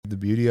the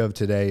beauty of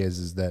today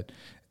is that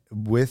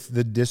with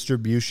the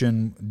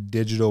distribution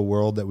digital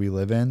world that we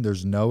live in,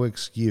 there's no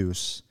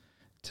excuse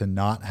to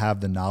not have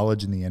the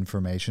knowledge and the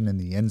information and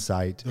the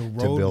insight to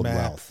build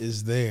wealth.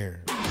 Is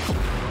there.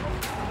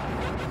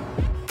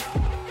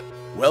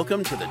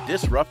 Welcome to the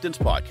Disruptance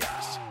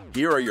Podcast.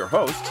 Here are your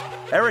hosts,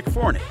 Eric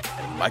Forney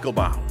and Michael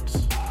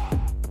Bounds.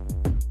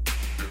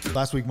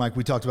 Last week, Mike,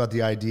 we talked about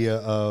the idea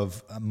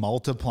of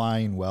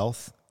multiplying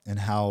wealth and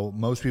how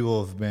most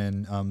people have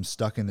been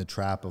stuck in the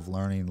trap of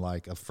learning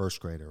like a first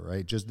grader,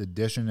 right? Just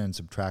addition and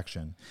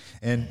subtraction.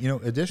 And,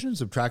 addition and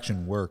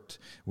subtraction worked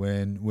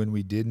when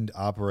we didn't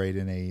operate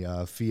in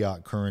a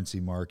fiat currency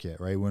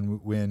market, right?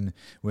 When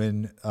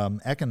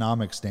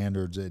economic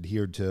standards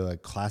adhered to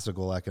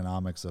classical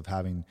economics of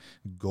having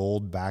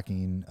gold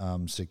backing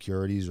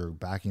securities or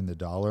backing the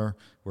dollar,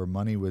 where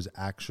money was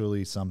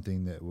actually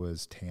something that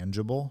was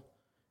tangible.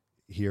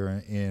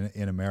 Here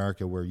in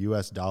America, where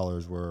U.S.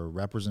 dollars were a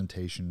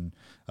representation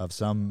of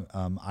some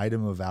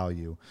item of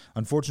value.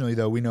 Unfortunately,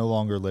 though, we no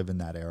longer live in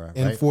that era.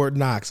 In Fort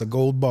Knox, a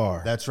gold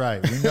bar. That's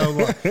right.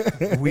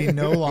 We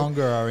no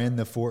longer are in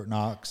the Fort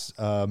Knox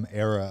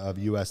era of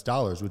U.S.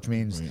 dollars, which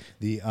means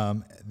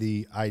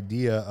the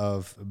idea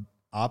of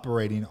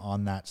operating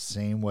on that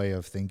same way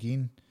of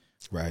thinking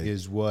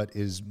is what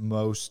is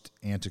most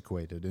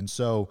antiquated. And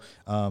so,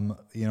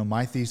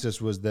 my thesis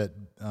was that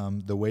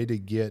the way to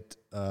get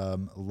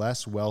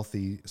less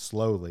wealthy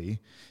slowly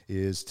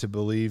is to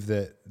believe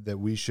that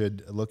we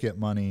should look at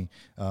money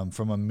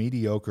from a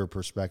mediocre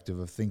perspective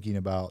of thinking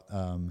about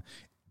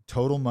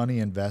total money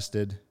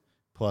invested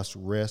plus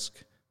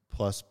risk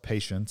plus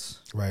patience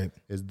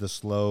is the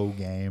slow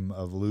game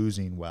of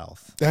losing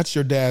wealth. That's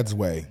your dad's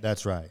way.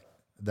 That's right.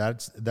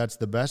 That's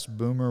the best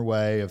boomer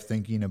way of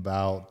thinking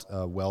about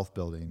wealth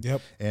building.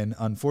 Yep. And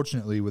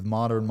unfortunately, with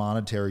modern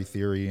monetary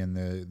theory and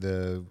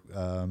the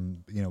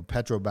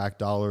petro-backed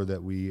dollar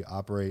that we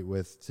operate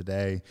with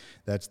today,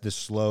 that's the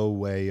slow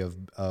way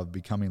of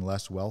becoming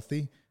less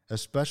wealthy,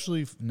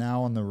 especially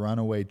now on the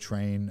runaway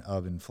train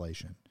of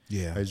inflation.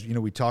 Yeah. As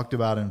we talked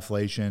about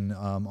inflation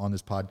on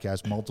this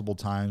podcast multiple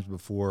times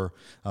before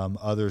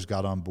others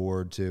got on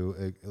board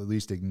to at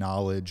least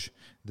acknowledge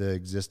the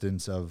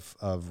existence of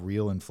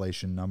real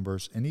inflation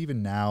numbers. And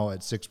even now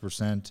at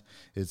 6%,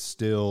 it's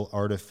still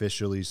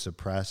artificially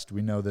suppressed.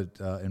 We know that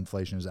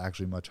inflation is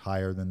actually much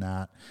higher than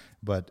that,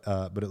 but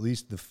at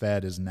least the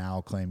Fed is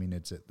now claiming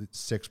it's at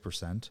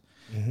 6%.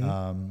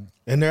 Mm-hmm.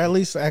 And they're at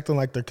least acting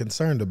like they're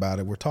concerned about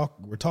it. We're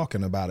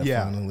talking about it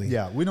finally.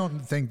 Yeah, we don't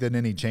think that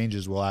any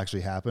changes will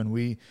actually happen.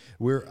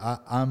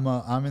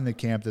 I'm in the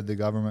camp that the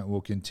government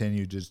will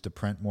continue just to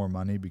print more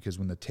money, because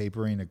when the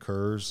tapering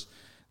occurs,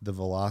 the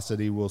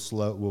velocity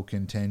will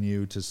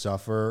continue to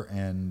suffer,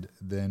 and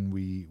then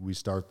we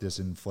start this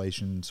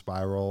inflation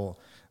spiral,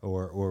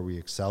 or we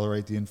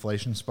accelerate the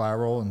inflation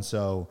spiral. And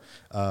so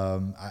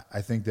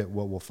I think that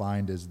what we'll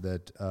find is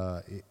that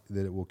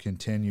it will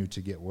continue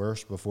to get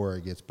worse before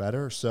it gets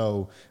better.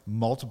 So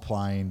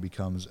multiplying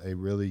becomes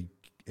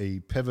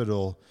a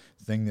pivotal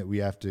thing that we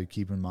have to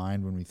keep in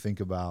mind when we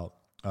think about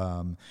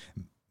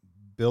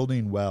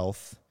building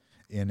wealth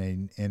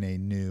in a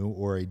new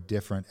or a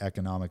different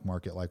economic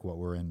market like what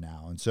we're in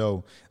now. And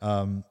so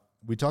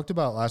we talked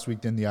about last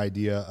week then the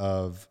idea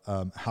of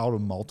how to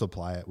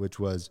multiply it, which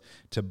was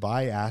to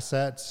buy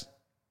assets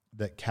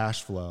that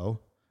cash flow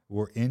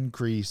or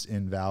increase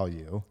in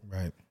value,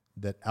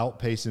 that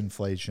outpace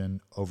inflation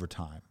over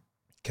time.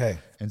 Okay.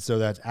 And so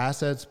that's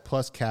assets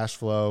plus cash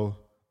flow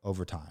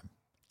over time.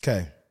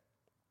 Okay.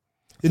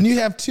 And you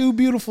have two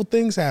beautiful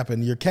things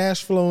happen. You're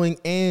cash flowing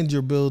and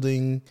you're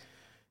building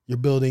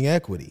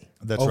equity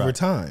over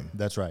time.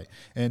 That's right.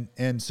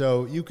 And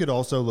so you could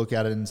also look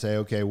at it and say,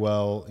 okay,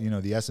 well,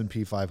 the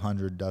S&P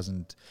 500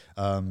 doesn't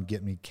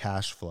get me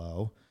cash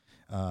flow.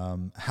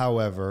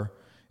 However,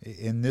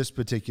 in this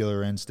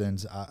particular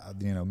instance,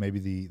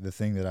 maybe the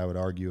thing that I would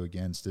argue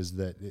against is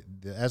that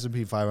the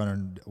S&P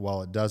 500,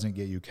 while it doesn't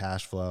get you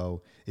cash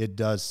flow, it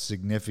does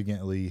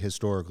significantly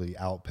historically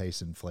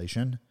outpace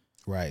inflation.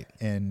 Right.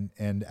 And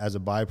as a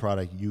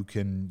byproduct, you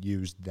can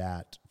use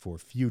that for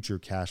future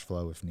cash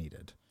flow if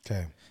needed.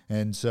 Okay.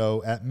 And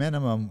so at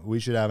minimum, we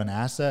should have an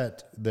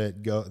asset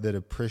that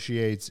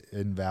appreciates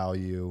in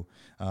value,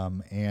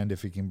 and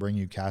if it can bring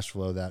you cash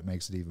flow, that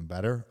makes it even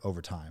better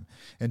over time.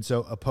 And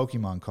so a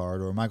Pokemon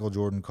card or a Michael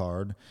Jordan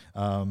card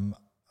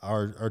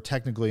are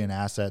technically an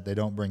asset. They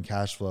don't bring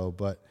cash flow,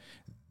 but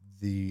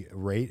the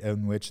rate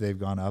in which they've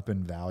gone up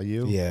in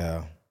value.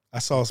 Yeah. I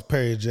saw a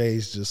pair of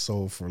J's just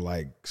sold for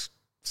like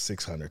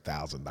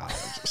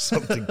 $600,000 or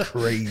something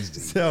crazy.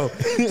 So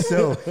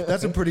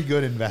that's a pretty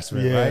good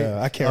investment, right?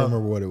 I can't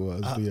remember what it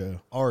was, but yeah.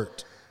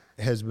 Art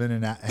has been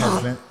an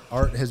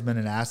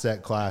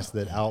asset class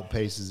that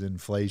outpaces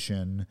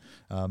inflation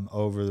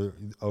over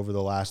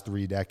the last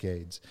 3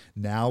 decades.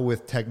 Now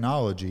with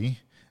technology,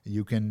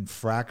 you can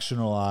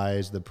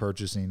fractionalize the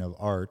purchasing of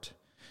art.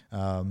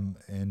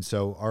 And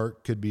so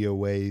art could be a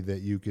way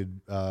that you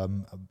could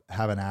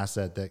have an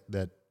asset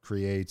that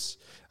creates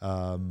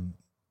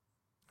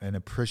an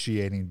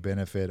appreciating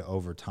benefit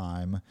over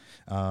time.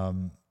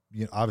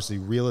 obviously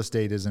real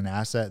estate is an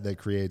asset that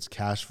creates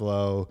cash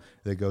flow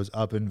that goes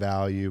up in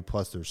value.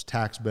 Plus there's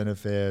tax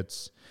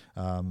benefits,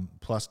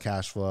 plus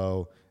cash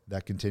flow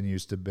that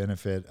continues to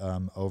benefit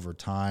over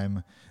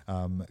time.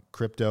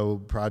 Crypto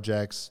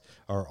projects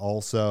are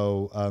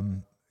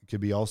also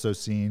could be also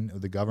seen.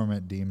 The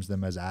government deems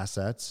them as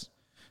assets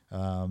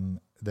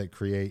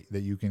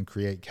that you can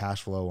create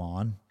cash flow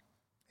on,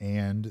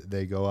 and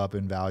they go up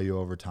in value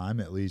over time.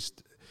 At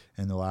least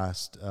in the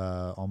last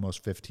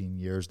almost 15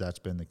 years, that's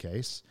been the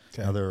case.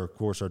 Okay. Now, there, of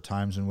course, are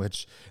times in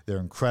which they're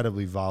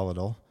incredibly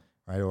volatile,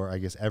 right? Or I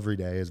guess every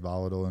day is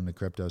volatile in the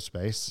crypto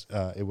space.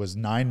 It was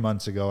 9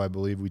 months ago, I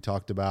believe, we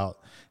talked about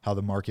how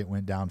the market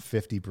went down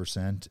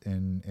 50%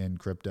 in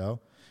crypto.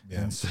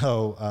 Yeah. And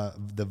so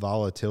the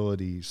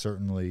volatility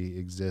certainly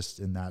exists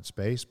in that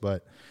space.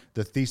 But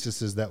the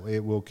thesis is that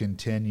it will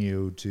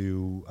continue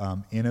to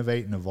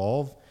innovate and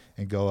evolve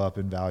and go up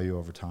in value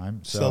over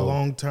time. So it's a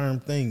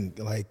long-term thing.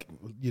 Like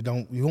you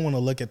don't want to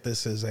look at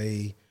this as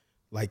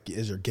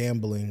as you're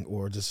gambling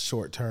or just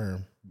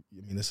short-term.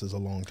 I mean, this is a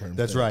long-term.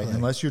 That's thing. right.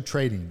 Unless you're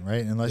trading,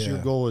 right? Unless your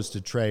goal is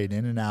to trade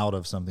in and out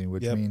of something,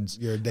 which means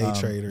you're a day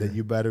trader. That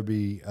you better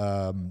be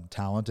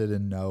talented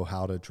and know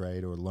how to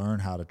trade or learn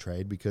how to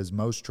trade, because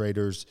most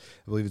traders,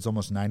 I believe it's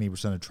almost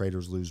 90% of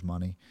traders lose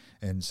money.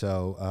 And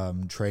so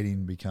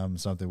trading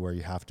becomes something where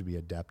you have to be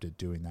adept at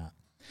doing that.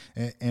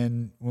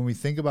 And when we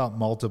think about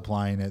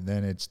multiplying it,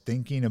 then it's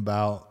thinking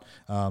about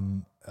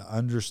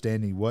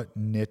understanding what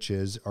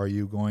niches are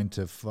you going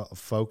to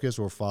focus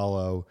or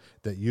follow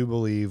that you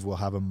believe will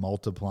have a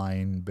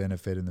multiplying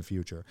benefit in the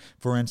future.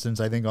 For instance,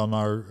 I think on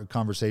our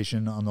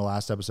conversation on the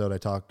last episode, I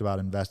talked about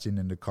investing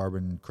into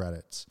carbon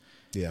credits.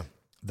 Yeah.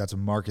 That's a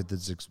market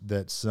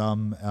that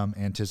some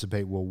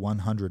anticipate will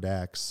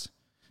 100x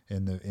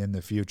in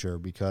the future,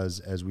 because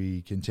as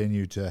we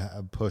continue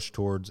to push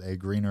towards a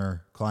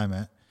greener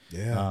climate,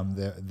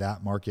 that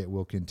market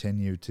will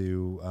continue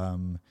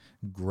to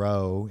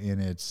grow in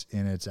its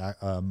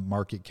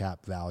market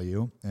cap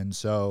value. And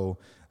so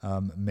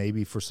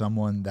maybe for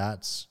someone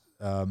that's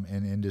an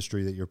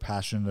industry that you're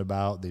passionate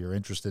about, that you're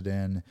interested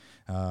in,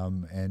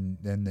 and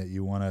then that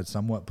you want to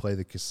somewhat play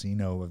the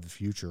casino of the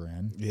future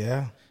in.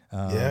 Yeah.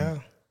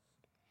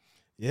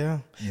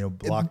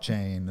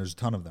 Blockchain, there's a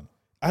ton of them.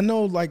 I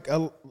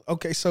know,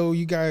 okay, so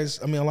you guys,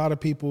 I mean, a lot of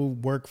people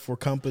work for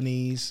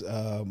companies,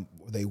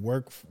 they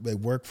work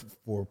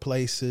for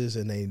places,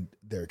 and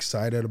they're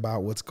excited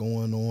about what's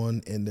going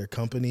on in their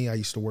company. I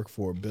used to work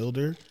for a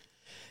builder,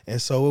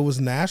 and so it was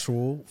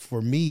natural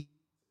for me,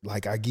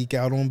 like I geek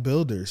out on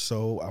builders.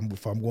 So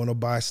if I'm going to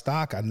buy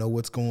stock, I know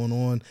what's going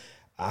on.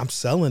 I'm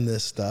selling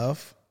this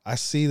stuff. I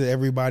see that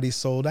everybody's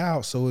sold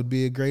out, so it'd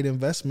be a great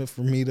investment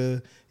for me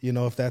to,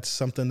 if that's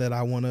something that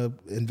I want to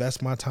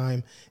invest my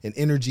time and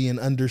energy in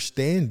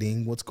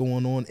understanding what's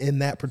going on in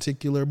that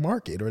particular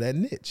market or that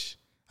niche.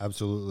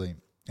 Absolutely.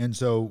 And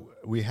so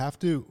we have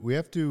to,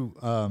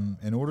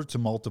 in order to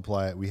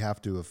multiply it, we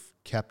have to have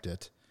kept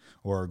it,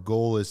 or our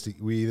goal is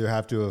we either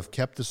have to have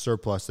kept the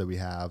surplus that we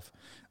have,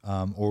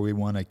 or we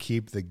want to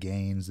keep the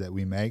gains that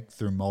we make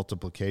through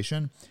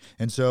multiplication.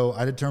 And so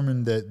I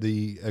determined that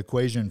the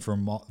equation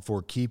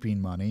for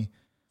keeping money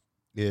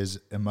is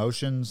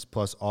emotions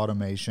plus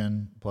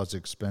automation plus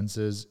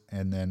expenses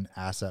and then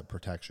asset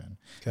protection.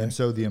 Okay. And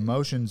so the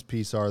emotions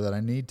piece are that I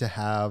need to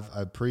have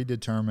a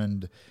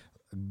predetermined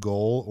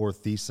goal or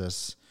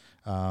thesis,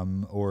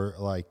 or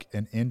like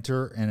an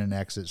enter and an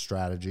exit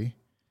strategy.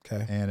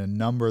 Okay. And a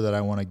number that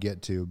I want to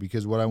get to,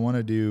 because what I want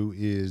to do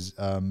is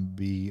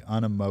be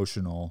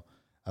unemotional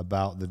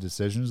about the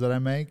decisions that I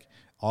make.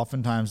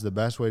 Oftentimes, the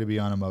best way to be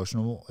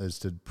unemotional is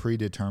to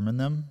predetermine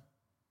them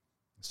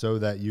so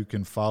that you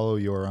can follow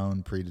your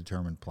own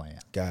predetermined plan.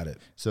 Got it.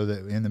 So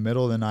that in the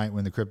middle of the night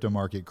when the crypto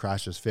market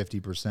crashes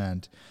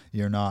 50%,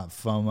 you're not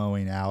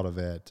FOMOing out of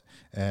it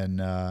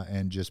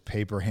and just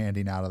paper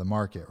handing out of the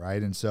market,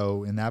 right? And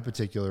so in that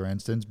particular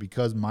instance,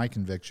 because my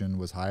conviction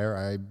was higher,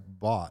 I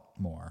bought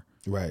more.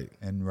 Right.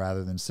 And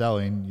rather than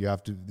selling, you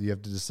have to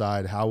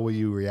decide how will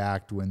you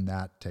react when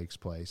that takes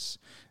place,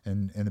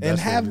 and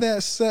have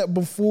that set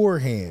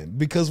beforehand,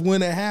 because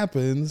when it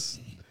happens,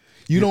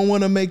 you don't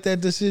want to make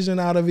that decision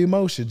out of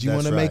emotions. You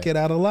want to make it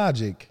out of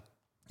logic.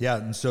 Yeah,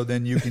 and so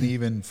then you can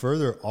even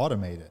further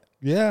automate it.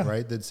 Yeah.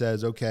 Right. That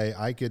says, okay,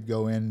 I could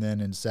go in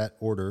then and set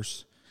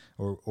orders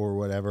or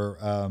whatever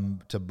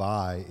to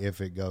buy if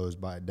it goes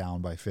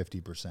down by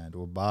 50%,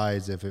 or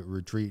buys if it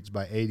retreats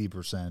by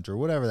 80%, or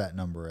whatever that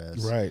number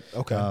is. Right.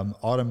 Okay.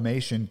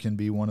 Automation can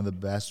be one of the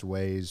best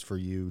ways for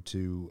you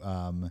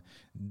to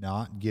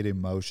not get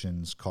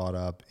emotions caught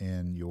up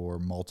in your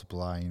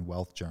multiplying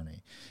wealth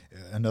journey.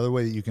 Another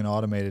way that you can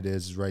automate it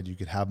is, right, you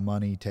could have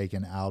money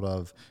taken out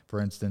of,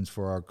 for instance,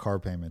 for our car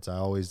payments.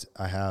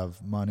 I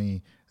have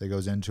money that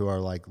goes into our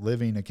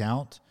living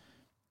account,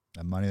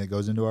 and money that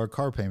goes into our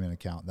car payment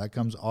account. That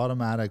comes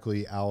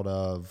automatically out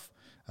of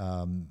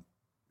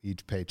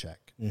each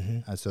paycheck,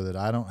 so that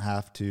I don't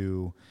have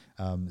to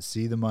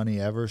see the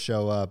money ever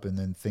show up and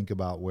then think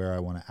about where I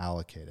want to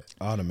allocate it.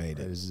 Automate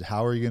it.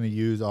 How are you going to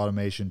use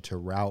automation to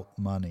route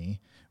money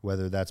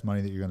whether that's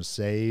money that you're going to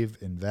save,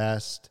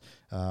 invest,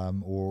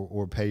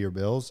 or pay your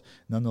bills.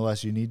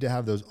 Nonetheless, you need to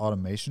have those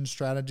automation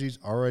strategies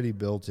already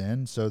built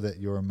in so that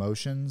your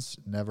emotions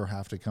never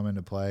have to come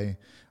into play,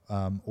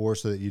 or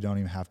so that you don't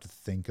even have to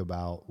think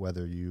about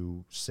whether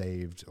you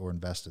saved or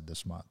invested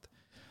this month.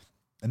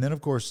 And then,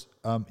 of course,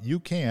 you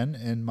can,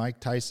 and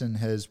Mike Tyson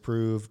has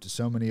proved,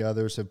 so many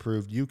others have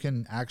proved, you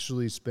can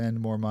actually spend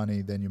more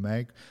money than you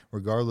make,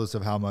 regardless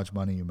of how much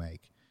money you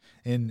make.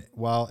 And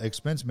while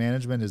expense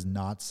management is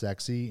not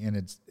sexy,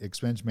 and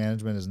expense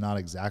management is not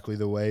exactly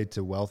the way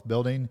to wealth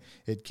building,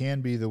 it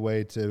can be the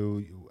way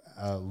to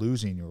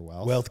losing your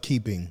wealth. Wealth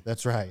keeping.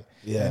 That's right.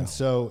 Yeah. And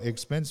so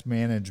expense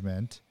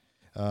management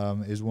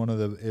is going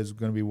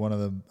to be one of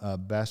the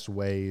best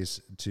ways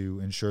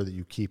to ensure that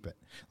you keep it.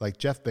 Like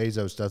Jeff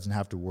Bezos doesn't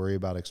have to worry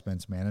about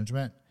expense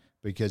management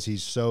because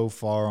he's so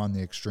far on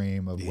the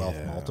extreme of wealth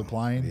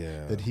multiplying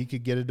that he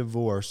could get a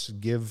divorce,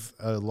 give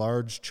a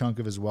large chunk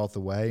of his wealth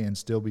away, and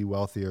still be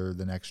wealthier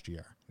the next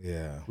year.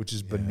 Yeah. Which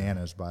is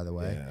bananas, by the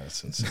way. Yeah,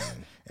 that's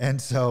insane.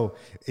 And so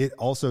it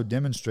also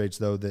demonstrates,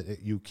 though,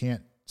 that you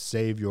can't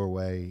save your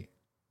way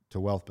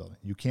to wealth building.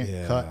 You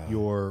can't cut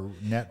your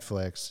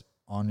Netflix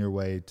on your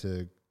way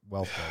to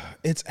wealth building.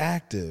 It's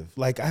active.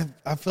 Like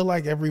I feel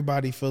like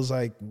everybody feels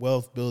like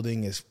wealth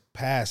building is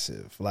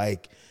passive.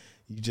 Like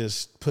you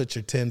just put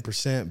your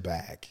 10%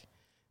 back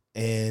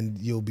and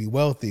you'll be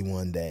wealthy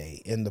one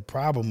day. And the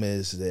problem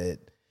is that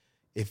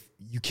if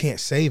you can't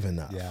save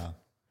enough. Yeah.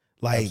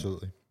 Like,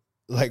 absolutely.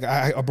 Like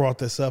I brought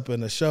this up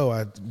in the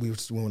show. We were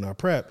doing our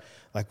prep.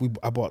 Like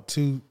I bought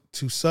two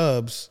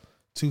subs,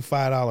 two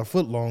 $5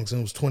 footlongs, and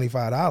it was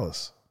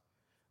 $25.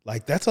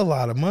 Like that's a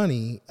lot of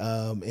money.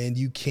 And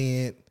you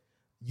can't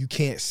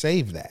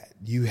save that.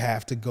 You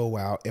have to go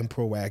out and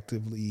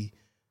proactively.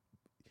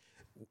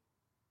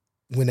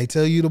 When they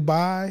tell you to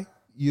buy,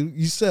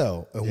 you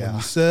sell. And when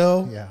you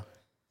sell,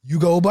 you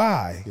go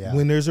buy. Yeah.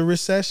 When there's a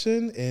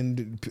recession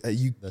and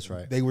that's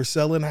right. They were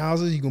selling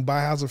houses. You can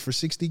buy houses for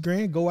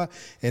 $60,000. Go out,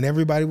 and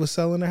everybody was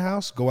selling their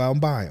house. Go out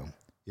and buy them.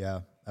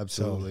 Yeah,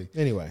 absolutely. So,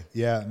 anyway,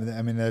 yeah,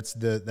 I mean that's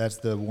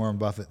the Warren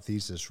Buffett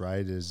thesis,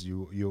 right? Is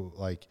you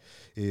like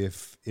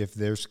if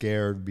they're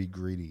scared, be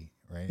greedy.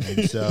 Right.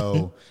 And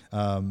so,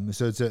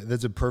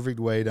 that's a perfect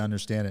way to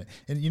understand it.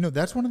 And,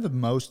 that's one of the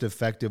most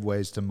effective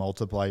ways to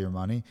multiply your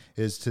money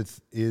is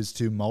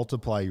to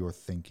multiply your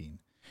thinking.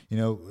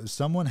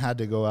 Someone had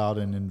to go out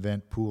and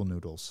invent pool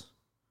noodles.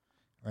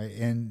 Right.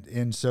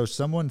 And so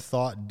someone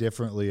thought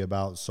differently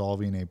about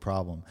solving a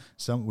problem.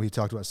 We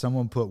talked about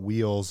someone put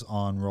wheels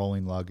on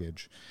rolling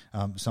luggage.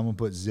 Someone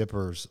put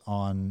zippers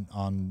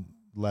on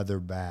leather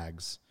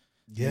bags.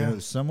 Yeah.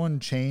 Someone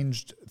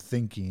changed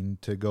thinking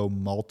to go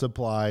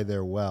multiply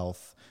their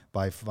wealth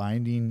by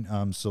finding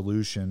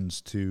solutions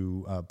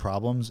to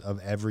problems of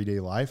everyday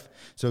life.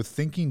 So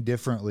thinking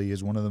differently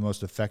is one of the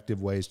most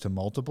effective ways to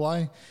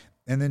multiply.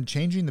 And then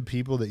changing the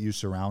people that you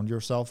surround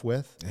yourself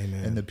with.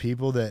 Amen. And the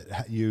people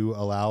that you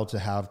allow to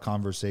have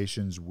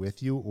conversations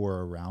with you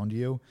or around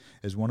you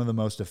is one of the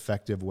most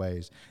effective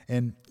ways.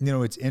 And,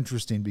 it's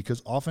interesting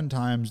because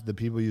oftentimes the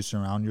people you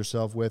surround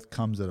yourself with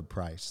comes at a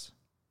price.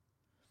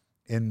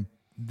 And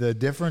the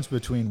difference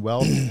between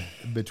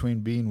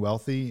between being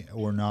wealthy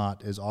or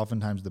not is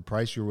oftentimes the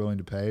price you're willing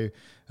to pay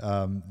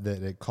that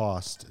it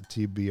costs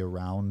to be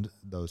around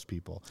those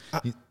people.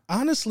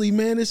 Honestly,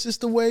 man, it's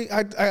just the way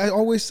I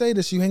always say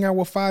this. You hang out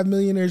with 5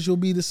 millionaires, you'll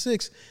be the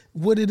 6th.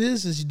 What it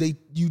is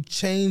you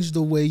change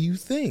the way you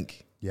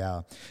think.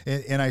 Yeah.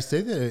 And I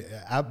say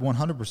that at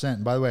 100%.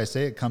 And by the way, I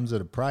say it comes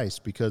at a price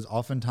because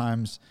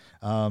oftentimes,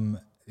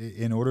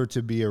 in order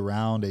to be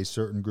around a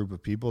certain group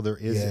of people, there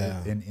is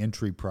an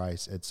entry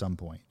price at some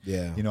point.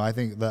 Yeah. I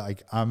think that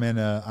like I'm in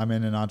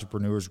an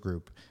entrepreneurs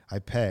group. I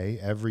pay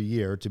every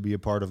year to be a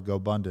part of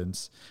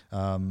GoBundance.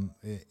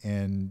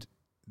 And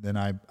then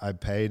I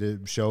pay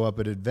to show up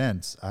at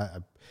events.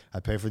 I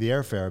pay for the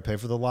airfare. I pay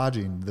for the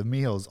lodging, the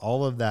meals,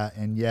 all of that.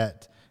 And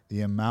yet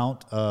the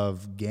amount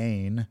of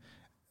gain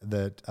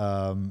that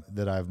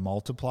I've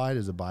multiplied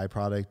as a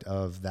byproduct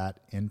of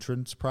that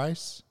entrance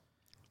price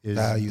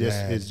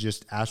is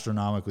just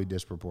astronomically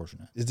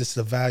disproportionate. It's just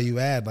the value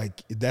add.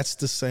 Like that's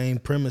the same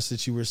premise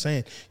that you were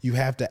saying. You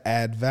have to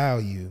add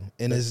value.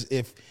 And as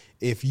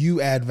if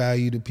you add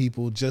value to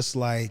people, just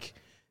like,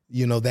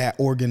 that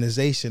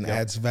organization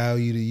adds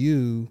value to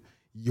you,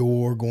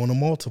 you're going to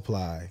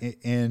multiply.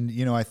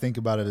 And I think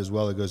about it as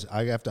well. It goes,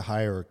 I have to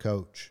hire a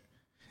coach.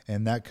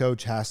 And that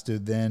coach has to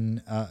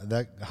then,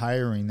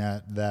 hiring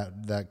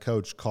that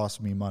coach costs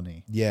me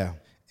money. Yeah.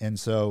 And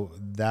so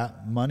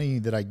that money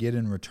that I get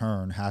in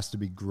return has to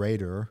be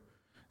greater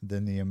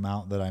than the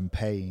amount that I'm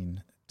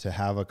paying to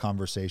have a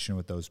conversation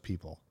with those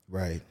people.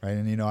 Right. Right.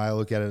 And, I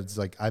look at it, it's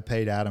like I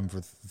paid Adam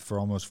for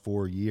almost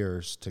 4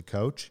 years to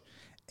coach,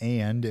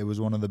 and it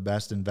was one of the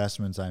best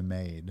investments I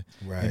made.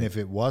 Right. And if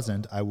it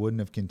wasn't, I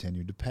wouldn't have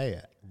continued to pay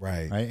it.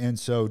 Right. And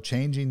so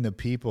changing the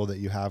people that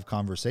you have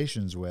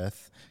conversations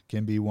with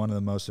can be one of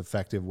the most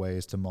effective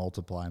ways to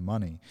multiply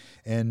money.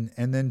 And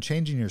then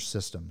changing your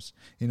systems.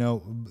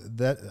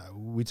 That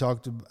we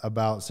talked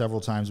about several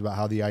times about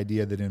how the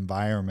idea that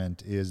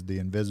environment is the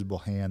invisible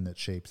hand that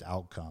shapes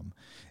outcome.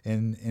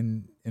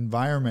 And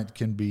environment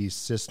can be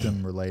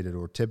system related,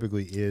 or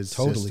typically is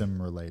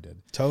system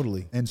related.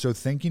 Totally. And so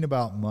thinking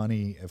about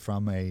money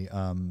from a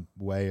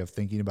way of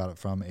thinking about it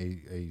from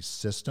a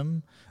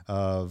system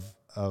of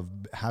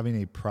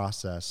having a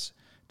process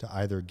to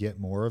either get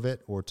more of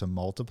it or to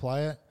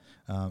multiply it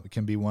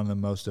can be one of the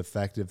most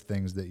effective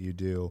things that you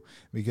do,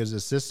 because a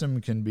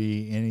system can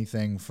be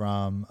anything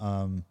from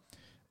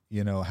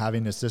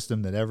having a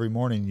system that every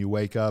morning you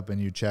wake up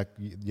and you check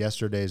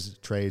yesterday's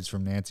trades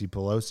from Nancy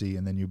Pelosi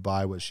and then you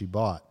buy what she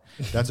bought.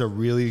 That's a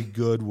really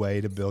good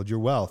way to build your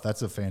wealth.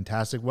 That's a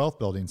fantastic wealth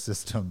building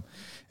system.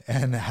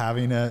 And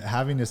having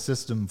a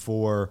system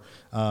for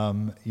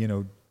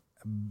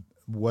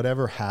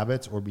whatever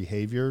habits or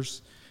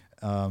behaviors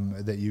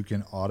that you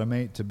can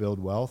automate to build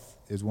wealth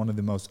is one of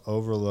the most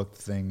overlooked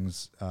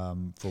things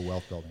for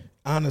wealth building.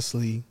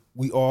 Honestly,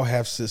 we all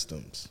have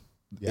systems,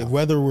 Yeah.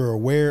 whether we're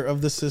aware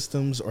of the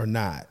systems or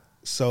not.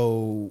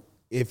 So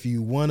if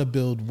you want to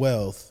build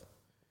wealth,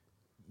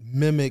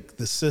 mimic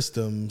the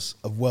systems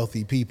of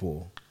wealthy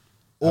people.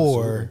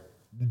 Or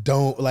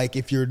don't, like,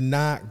 if you're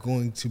not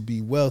going to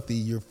be wealthy,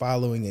 you're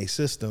following a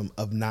system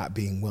of not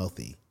being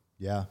wealthy.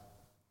 Yeah.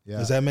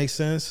 Does that make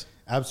sense?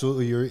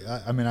 Absolutely.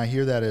 I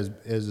hear that as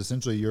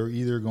essentially you're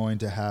either going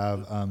to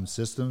have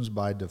systems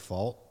by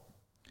default,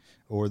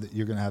 or that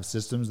you're going to have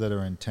systems that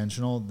are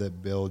intentional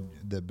that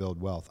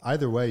build wealth.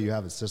 Either way, you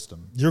have a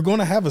system. You're going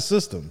to have a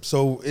system.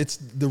 So it's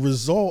the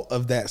result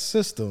of that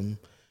system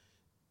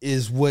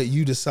is what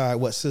you decide,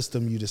 what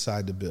system you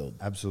decide to build.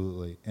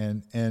 Absolutely.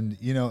 And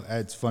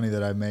it's funny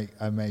that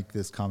I make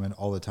this comment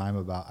all the time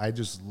about, I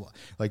just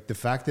like the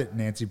fact that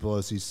Nancy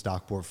Pelosi's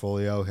stock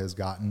portfolio has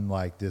gotten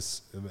like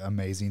this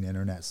amazing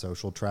internet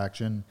social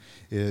traction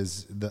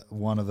is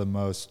one of the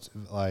most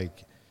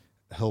like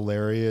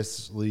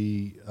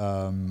hilariously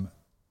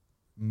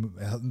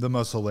the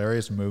most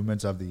hilarious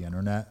movements of the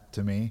internet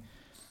to me.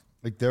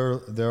 Like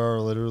there are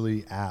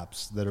literally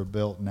apps that are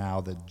built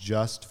now that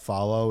just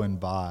follow and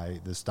buy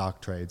the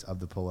stock trades of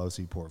the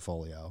Pelosi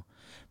portfolio,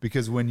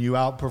 because when you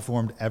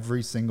outperformed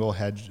every single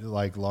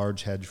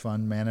large hedge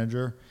fund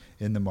manager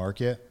in the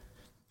market,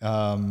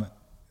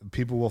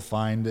 people will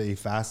find a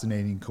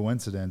fascinating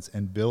coincidence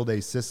and build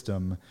a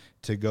system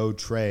to go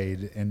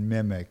trade and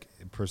mimic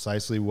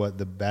precisely what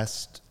the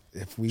best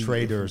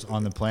traders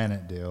on the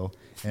planet do.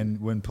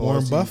 And when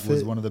Pelosi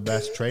was one of the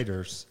best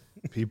traders,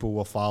 people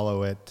will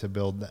follow it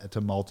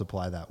to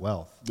multiply that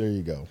wealth. There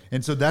you go.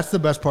 And so that's the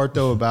best part,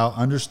 though, about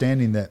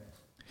understanding that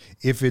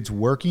if it's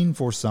working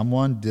for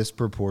someone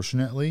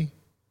disproportionately,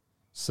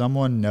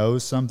 someone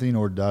knows something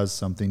or does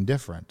something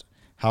different.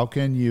 How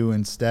can you,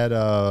 instead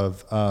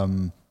of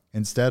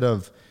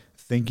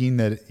thinking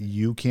that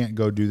you can't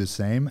go do the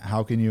same,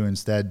 how can you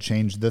instead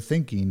change the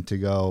thinking to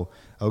go,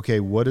 okay,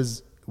 what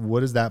is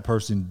that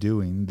person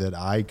doing that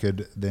I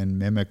could then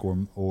mimic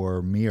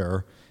or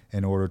mirror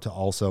in order to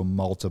also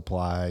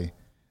multiply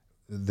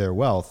their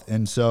wealth?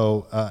 And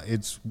so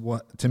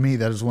to me,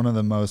 that is one of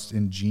the most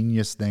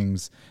ingenious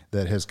things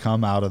that has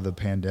come out of the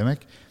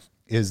pandemic,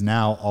 is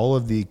now all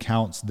of the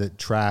accounts that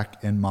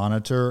track and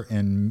monitor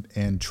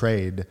and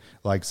trade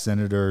like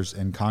senators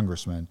and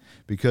congressmen,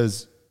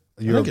 because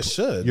I think it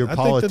should. Your I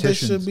politicians, think that they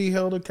should be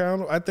held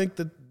accountable. I think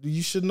that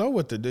you should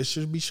know there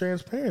should be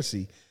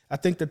transparency. I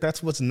think that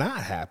that's what's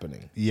not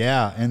happening.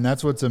 Yeah, and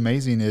that's what's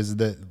amazing is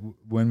that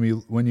when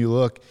you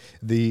look,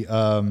 there's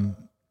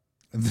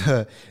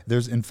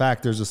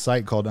a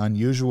site called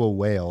Unusual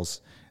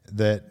Whales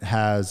that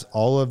has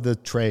all of the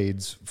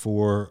trades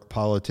for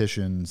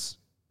politicians,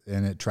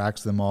 and it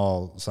tracks them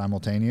all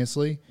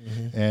simultaneously,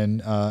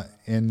 and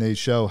they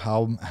show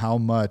how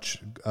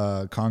much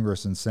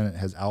Congress and Senate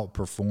has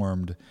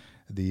outperformed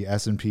the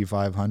S&P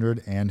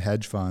 500 and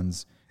hedge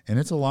funds, and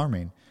it's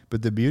alarming.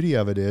 But the beauty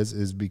of it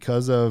is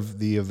because of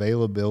the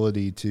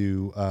availability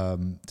to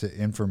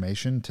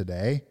information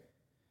today,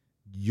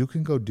 you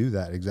can go do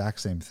that exact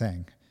same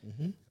thing.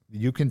 Mm-hmm.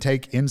 You can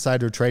take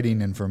insider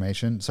trading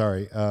information,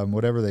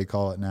 whatever they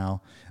call it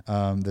now,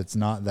 that's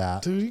not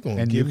that, dude,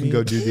 and you can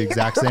go do the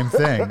exact same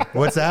thing.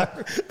 What's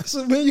that?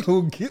 So man, you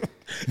gonna get?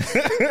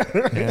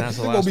 That's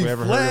the last we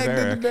ever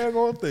heard of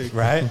Eric.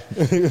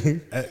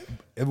 Right?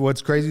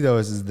 What's crazy though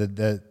is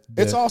that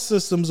it's all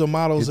systems or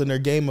models, and they're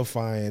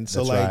gamifying.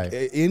 So like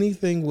right.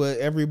 anything what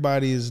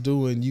everybody is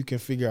doing, you can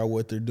figure out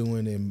what they're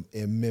doing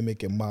and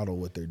mimic and model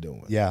what they're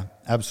doing. Yeah,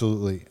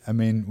 absolutely. I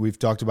mean, we've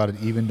talked about it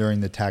even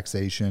during the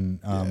taxation,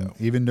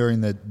 even during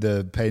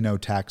the pay no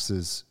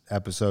taxes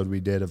episode we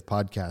did of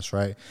podcasts,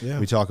 right? Yeah.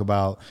 We talk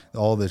about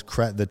all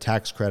the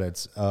tax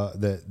credits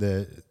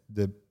that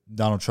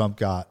Donald Trump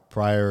got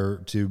prior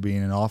to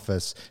being in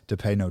office to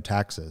pay no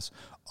taxes.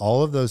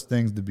 All of those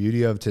things, the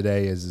beauty of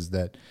today is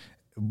that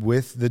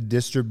with the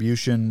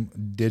distribution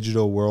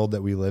digital world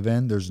that we live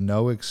in, there's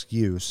no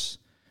excuse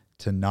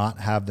to not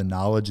have the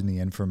knowledge and the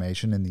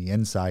information and the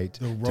insight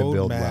to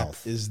build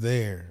wealth. Is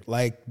there.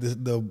 Like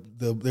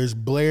there's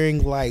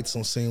blaring lights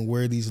on saying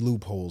where these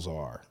loopholes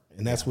are.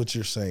 And that's what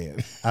you're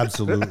saying.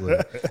 Absolutely.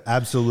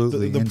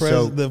 Absolutely.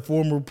 The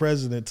former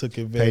president took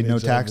advantage. Paid no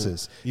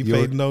taxes. He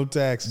paid no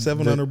tax,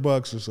 $700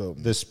 or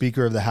something. The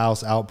Speaker of the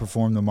House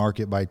outperformed the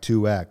market by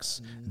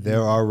 2x.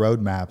 There are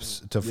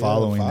roadmaps to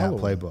following that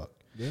playbook.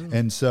 Yeah.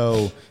 And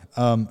so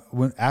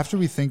after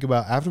we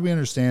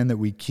understand that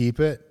we keep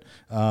it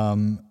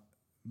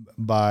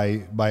by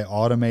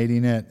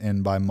automating it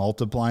and by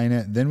multiplying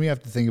it, then we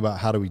have to think about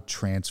how do we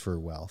transfer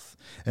wealth.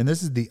 And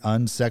this is the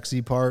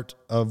unsexy part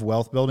of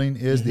wealth building,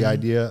 is the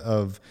idea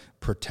of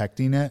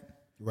protecting it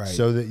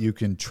so that you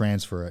can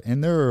transfer it.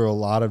 And there are a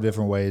lot of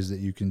different ways that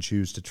you can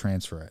choose to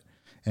transfer it.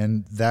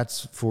 And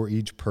that's for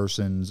each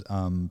person's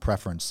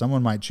preference.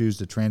 Someone might choose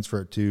to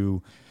transfer it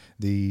to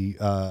the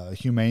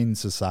Humane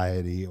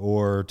Society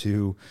or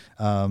to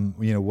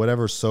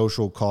whatever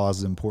social cause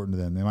is important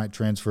to them. They might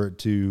transfer it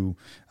to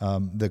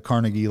the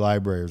Carnegie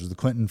Libraries, the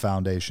Clinton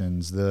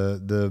Foundations,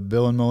 the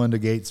Bill and Melinda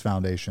Gates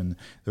Foundation.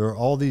 There are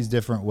all these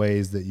different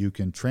ways that you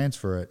can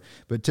transfer it.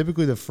 But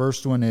typically the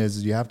first one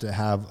is you have to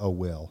have a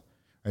will.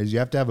 Right? You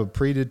have to have a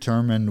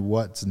predetermined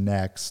what's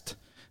next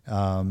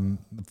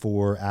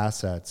for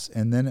assets,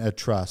 and then a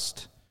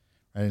trust.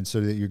 Right? And so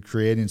that you're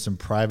creating some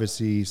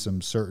privacy,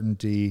 some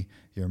certainty,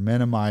 you're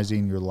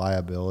minimizing your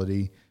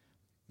liability.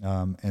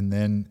 And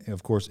then,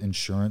 of course,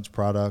 insurance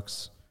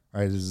products.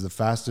 Right? This is the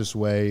fastest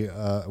way.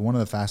 One of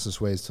the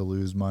fastest ways to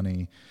lose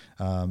money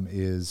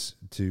is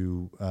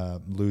to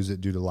lose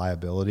it due to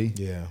liability,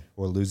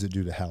 or lose it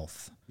due to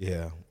health.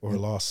 Or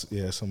loss.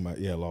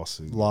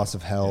 Lawsuit. Loss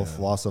of health,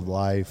 loss of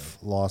life,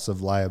 loss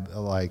of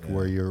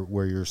where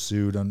you're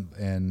sued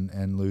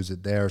and lose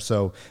it there.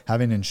 So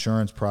having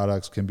insurance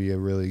products can be a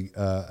really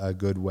a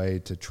good way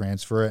to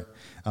transfer it.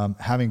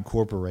 Having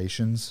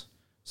corporations,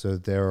 so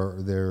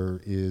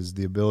there is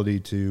the ability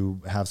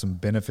to have some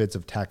benefits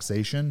of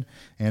taxation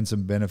and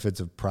some benefits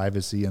of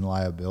privacy and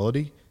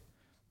liability,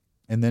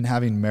 and then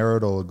having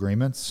marital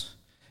agreements.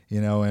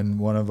 And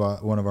one of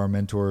our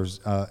mentors,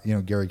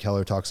 Gary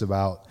Keller, talks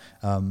about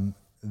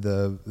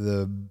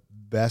the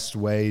best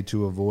way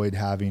to avoid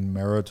having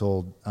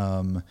marital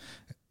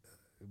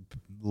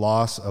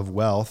loss of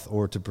wealth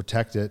or to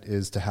protect it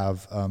is to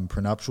have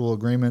prenuptial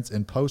agreements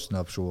and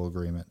postnuptial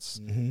agreements.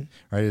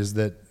 Right? Is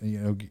that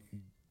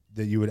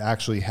that you would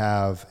actually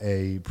have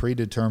a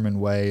predetermined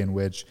way in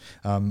which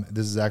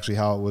this is actually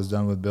how it was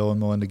done with Bill and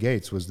Melinda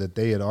Gates, was that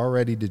they had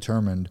already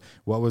determined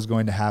what was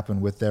going to happen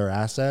with their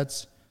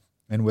assets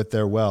and with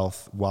their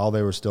wealth while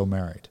they were still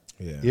married.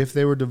 If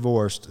they were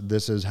divorced,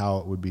 this is how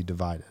it would be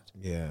divided.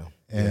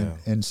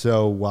 And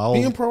so while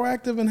being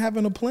proactive and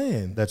having a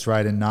plan. That's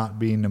right, and not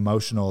being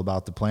emotional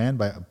about the plan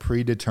by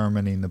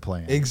predetermining the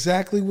plan.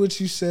 Exactly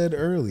what you said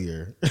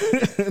earlier.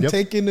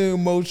 Taking the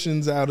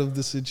emotions out of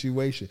the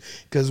situation.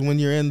 Because when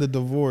you're in the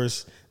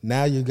divorce,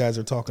 now you guys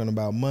are talking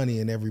about money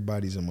and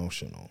everybody's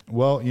emotional.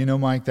 Well,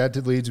 Mike, that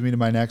leads me to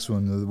my next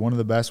one. One of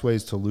the best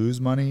ways to lose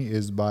money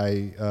is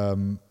by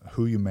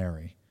who you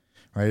marry.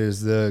 Right,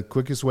 is the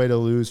quickest way to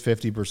lose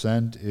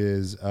 50%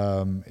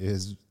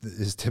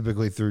 is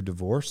typically through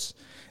divorce,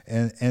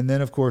 and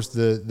then of course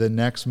the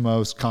next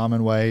most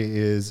common way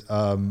is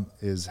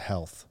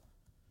health.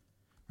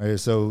 Right,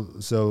 so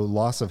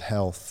loss of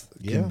health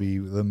can be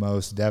the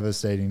most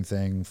devastating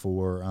thing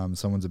for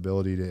someone's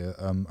ability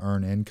to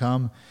earn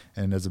income,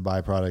 and as a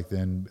byproduct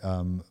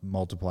then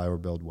multiply or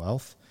build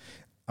wealth.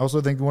 I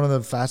also think one of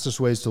the fastest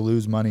ways to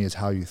lose money is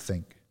how you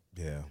think.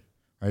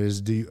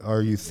 Right?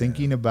 Are you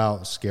thinking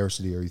about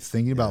scarcity? Are you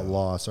thinking about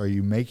loss? Are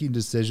you making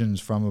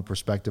decisions from a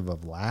perspective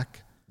of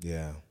lack?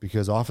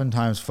 Because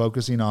oftentimes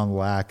focusing on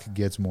lack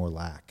gets more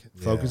lack.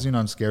 Focusing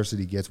on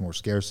scarcity gets more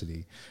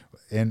scarcity.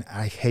 And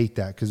I hate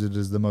that because it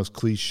is the most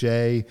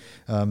cliche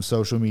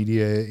social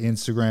media,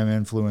 Instagram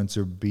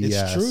influencer BS.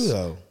 It's true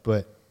though.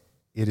 But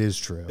it is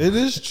true. It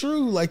is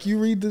true. Like you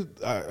read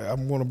I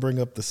want to bring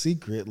up The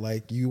Secret.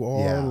 Like you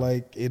are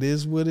like, it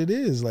is what it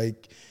is.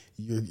 Like,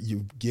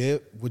 you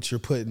get what you're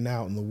putting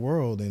out in the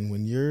world, and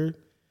when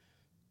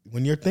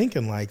you're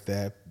thinking like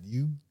that,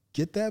 you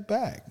get that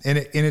back. And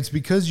it's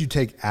because you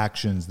take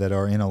actions that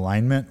are in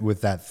alignment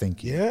with that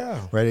thinking.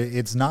 Right.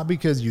 It's not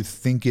because you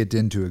think it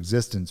into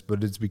existence,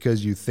 but it's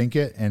because you think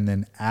it and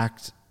then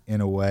act in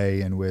a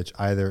way in which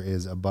either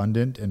is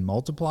abundant and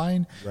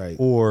multiplying,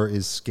 or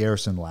is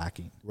scarce and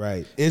lacking.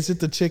 Right. Is it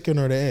the chicken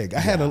or the egg? I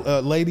had a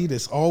lady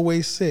that's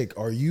always sick.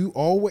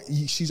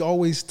 She's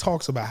always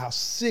talks about how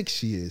sick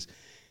she is.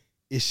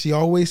 Is she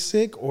always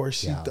sick, or is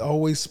she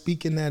always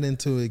speaking that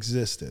into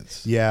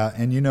existence? Yeah,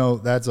 and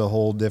that's a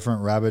whole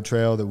different rabbit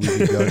trail that we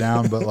could go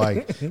down.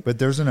 But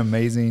there's an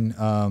amazing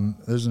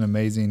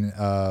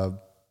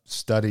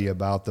study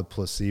about the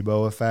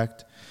placebo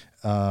effect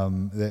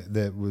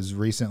that was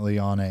recently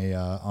on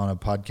a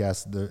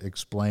podcast that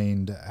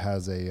Explained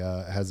has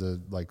a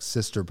like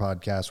sister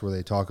podcast where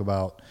they talk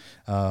about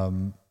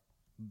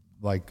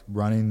like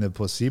running the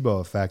placebo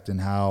effect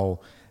and how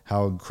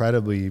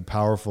incredibly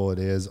powerful it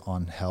is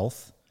on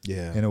health.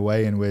 Yeah. In a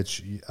way in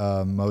which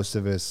most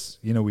of us,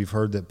 we've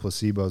heard that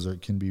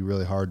placebos can be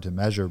really hard to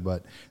measure,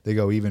 but they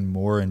go even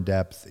more in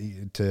depth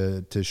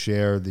to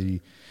share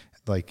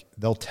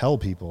they'll tell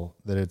people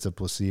that it's a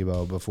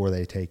placebo before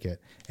they take it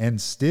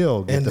and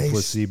still get the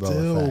placebo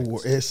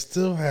effect. It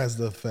still has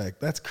the effect.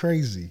 That's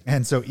crazy.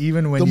 And so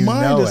even when the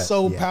mind is it,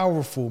 so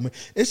powerful, man.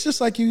 It's just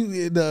like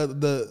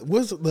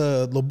what's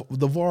the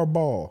LeVar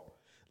Ball?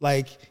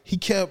 Like he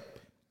kept,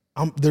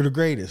 they're the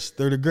greatest.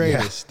 They're the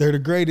greatest. Yeah. They're the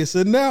greatest.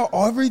 And now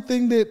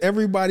everything that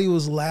everybody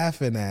was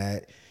laughing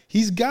at,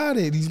 he's got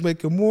it. He's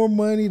making more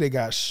money. They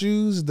got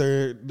shoes.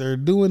 They're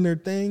doing their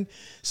thing.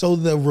 So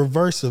the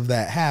reverse of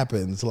that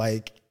happens.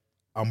 Like,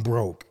 I'm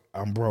broke,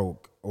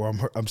 or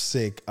I'm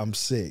sick.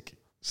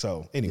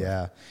 So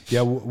anyway,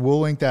 yeah.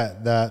 We'll link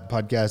that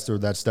podcast or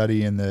that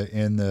study in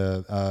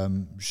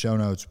the show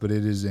notes. But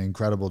it is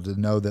incredible to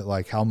know that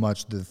like how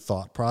much the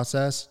thought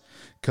process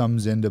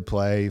comes into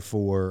play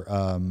for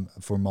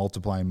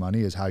multiplying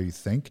money is how you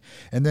think,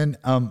 and then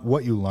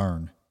what you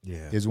learn.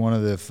 Yeah. Is one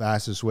of the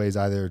fastest ways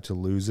either to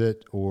lose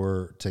it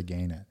or to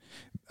gain it.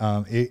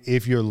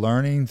 If you're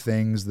learning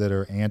things that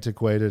are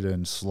antiquated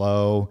and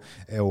slow,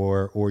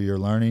 or you're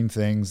learning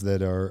things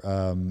that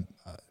are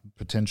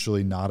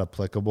potentially not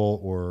applicable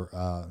or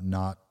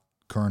not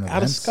current events,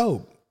 out of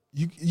scope.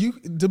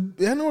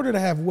 In order to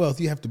have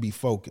wealth, you have to be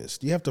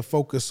focused. You have to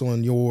focus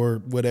on your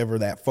whatever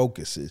that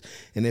focus is.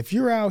 And if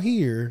you're out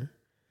here,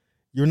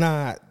 you're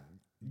not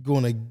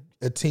going to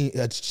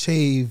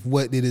achieve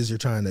what it is you're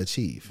trying to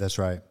achieve. That's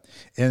right.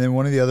 And then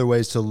one of the other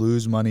ways to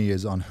lose money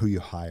is on who you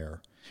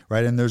hire,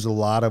 right? And there's a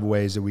lot of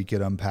ways that we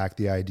could unpack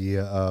the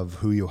idea of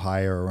who you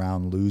hire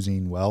around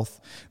losing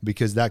wealth,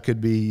 because that could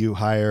be you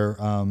hire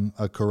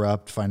a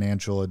corrupt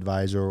financial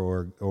advisor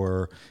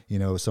or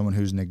someone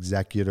who's an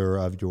executor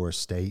of your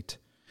estate.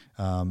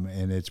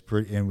 And it's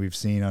pretty, and we've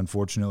seen,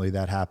 unfortunately,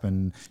 that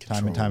happen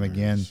time and time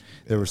again.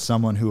 There was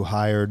someone who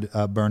hired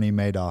Bernie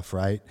Madoff,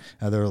 right?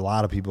 There were a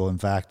lot of people, in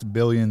fact,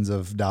 billions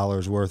of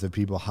dollars worth of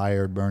people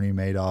hired Bernie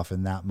Madoff,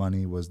 and that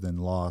money was then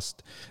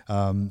lost.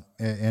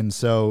 And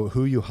so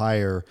who you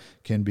hire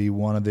can be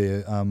one of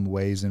the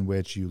ways in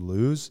which you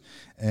lose.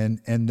 And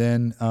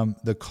then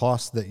the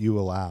costs that you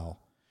allow.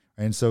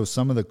 And so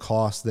some of the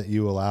costs that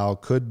you allow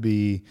could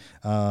be,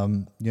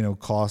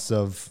 costs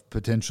of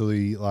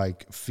potentially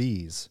like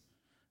fees.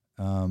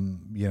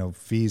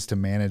 Fees to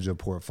manage a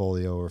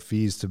portfolio or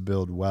fees to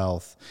build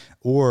wealth,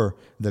 or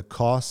the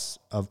costs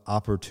of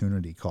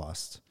opportunity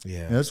costs.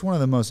 Yeah. And that's one of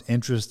the most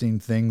interesting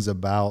things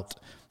about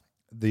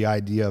the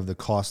idea of the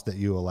cost that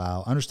you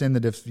allow. Understand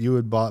that if you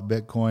had bought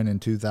Bitcoin in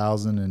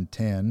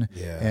 2010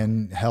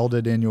 and held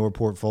it in your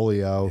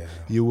portfolio,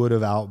 you would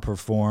have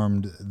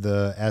outperformed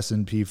the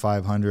S&P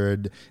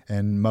 500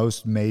 and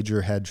most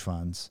major hedge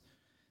funds.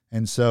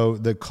 And so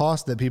the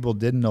cost that people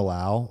didn't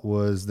allow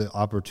was the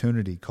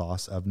opportunity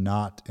cost of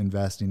not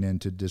investing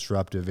into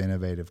disruptive,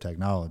 innovative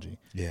technology.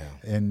 Yeah.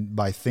 And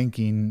by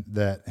thinking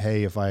that,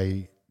 hey,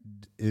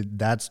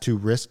 that's too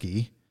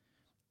risky,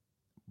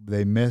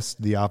 they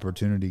missed the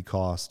opportunity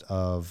cost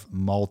of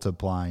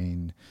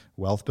multiplying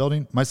wealth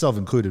building, myself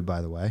included, by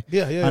the way.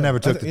 I never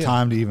took the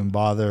time to even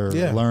bother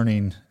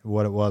learning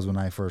what it was when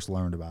I first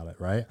learned about it,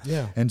 right?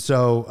 Yeah. And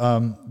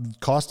so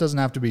cost doesn't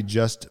have to be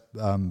just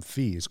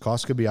fees.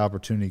 Cost could be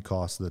opportunity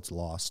cost that's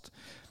lost.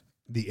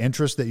 The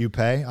interest that you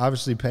pay,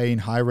 obviously paying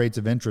high rates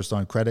of interest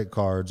on credit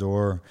cards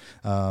or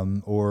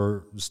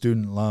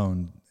student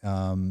loan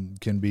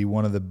can be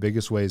one of the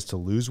biggest ways to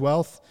lose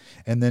wealth.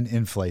 And then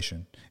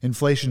inflation.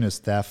 Inflation is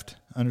theft.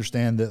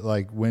 Understand that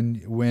like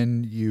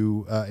when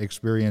you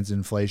experience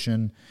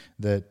inflation,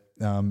 that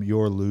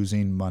you're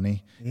losing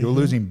money. Mm-hmm. You're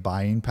losing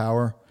buying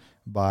power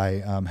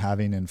by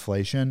having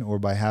inflation, or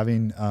by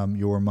having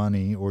your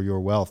money or your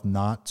wealth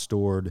not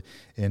stored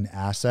in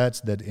assets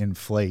that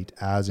inflate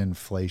as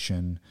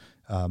inflation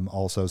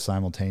also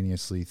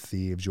simultaneously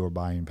thieves your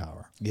buying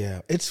power.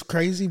 Yeah, it's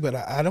crazy, but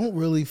I don't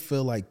really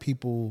feel like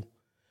people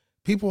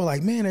are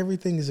like, man,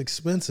 everything is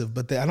expensive,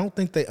 but I don't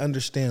think they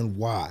understand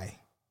why.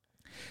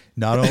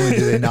 Not only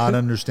do they not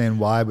understand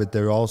why, but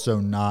they're also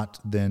not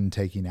then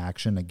taking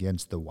action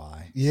against the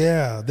why.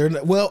 Yeah, they're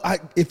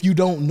not, if you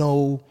don't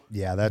know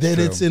that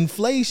true. It's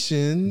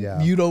inflation,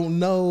 you don't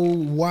know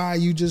why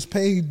you just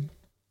paid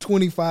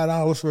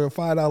 $25 for a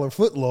 $5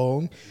 foot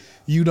long.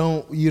 You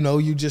don't,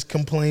 you just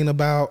complain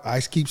about, I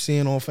keep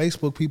seeing on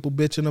Facebook, people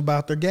bitching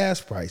about their gas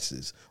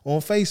prices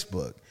on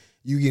Facebook.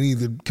 You can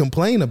either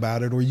complain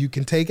about it or you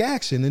can take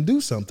action and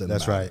do something.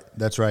 That's right.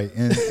 That's right.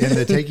 And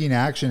the taking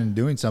action and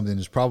doing something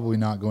is probably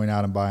not going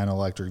out and buying an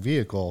electric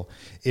vehicle.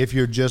 If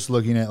you're just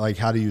looking at like,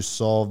 how do you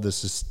solve the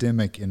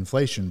systemic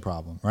inflation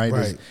problem,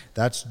 right?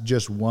 That's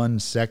just one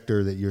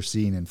sector that you're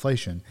seeing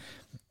inflation.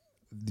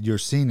 You're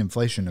seeing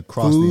inflation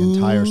across the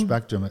entire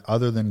spectrum,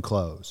 other than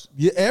clothes.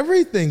 Yeah,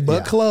 everything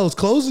but clothes.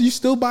 Clothes, you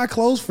still buy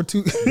clothes for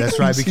two. That's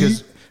right,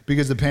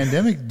 because the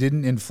pandemic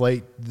didn't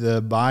inflate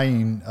the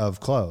buying of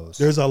clothes.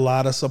 There's a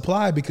lot of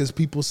supply because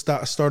people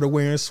started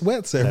wearing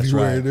sweats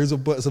everywhere. Right. There's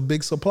a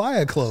big supply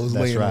of clothes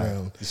laying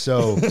around.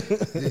 So,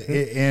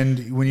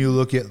 and when you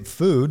look at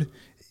food,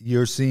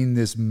 you're seeing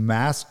this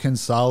mass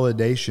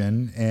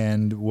consolidation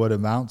and what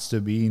amounts to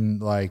being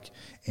like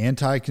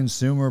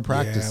anti-consumer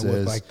practices,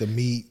 with like the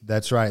meat.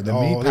 That's right. The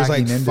meat there's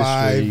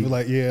packing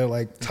like industry,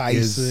 like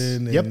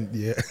Tyson.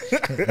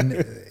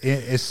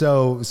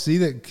 So see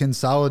that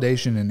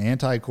consolidation and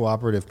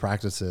anti-cooperative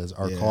practices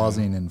are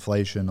causing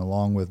inflation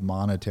along with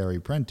monetary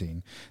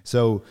printing.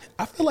 So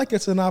I feel like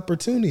it's an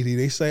opportunity.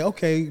 They say,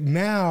 okay,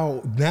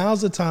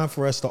 now's the time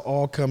for us to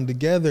all come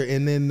together,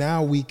 and then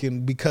now we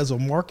can, because of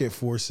market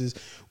forces,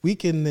 we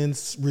can then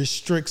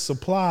restrict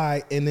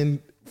supply and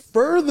then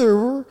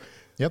further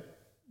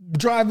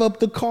drive up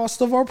the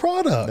cost of our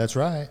product. That's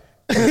right.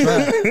 That's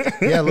right.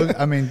 Yeah.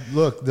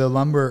 Look, the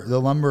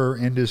lumber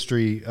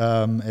industry,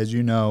 as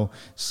you know,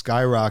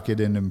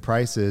 skyrocketed in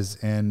prices,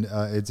 and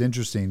it's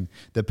interesting.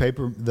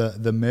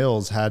 The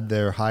mills had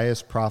their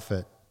highest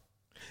profit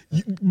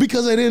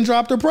because they didn't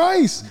drop the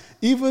price.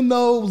 Even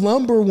though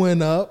lumber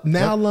went up,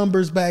 now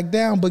lumber's back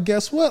down. But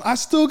guess what? I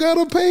still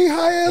gotta pay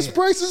high ass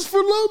prices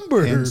for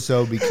lumber. And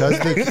so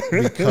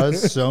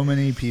because so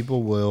many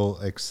people will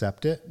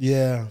accept it,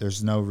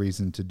 there's no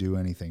reason to do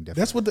anything different.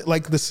 That's what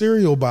the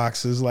cereal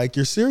boxes. Like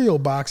your cereal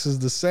box is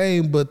the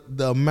same, but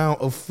the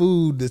amount of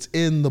food that's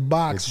in the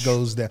box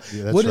goes down.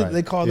 Yeah, what did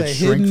they call that?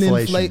 Hidden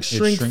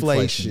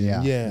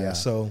shrinkflation. Yeah.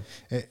 So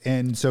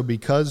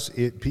because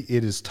it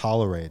is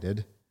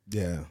tolerated.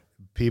 Yeah,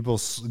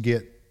 people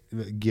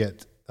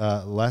get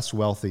less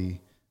wealthy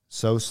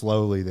so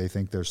slowly they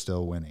think they're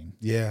still winning.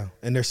 Yeah,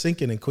 and they're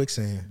sinking in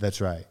quicksand.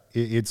 That's right.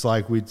 It's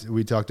like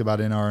we talked about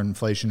in our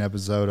inflation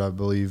episode. I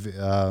believe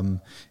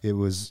it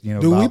was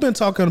Dude, we've been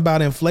talking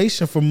about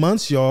inflation for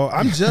months, y'all.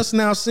 I'm just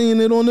now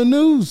seeing it on the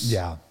news.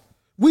 Yeah.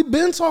 We've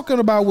been talking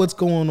about what's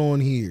going on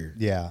here.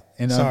 Yeah.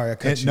 And sorry, I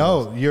cut you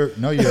off. You're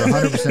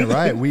 100%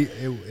 right.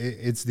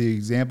 It's the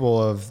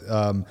example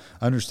of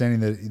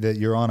understanding that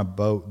you're on a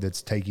boat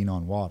that's taking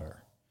on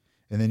water.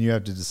 And then you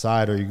have to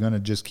decide, are you going to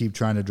just keep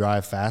trying to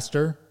drive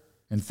faster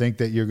and think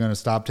that you're going to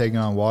stop taking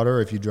on water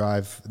if you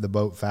drive the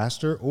boat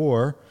faster?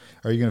 Or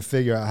are you going to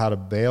figure out how to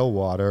bail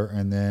water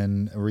and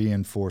then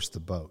reinforce the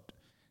boat?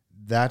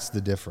 That's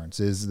the difference,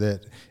 is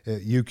that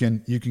you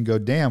can go,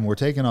 damn, we're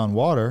taking on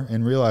water,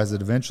 and realize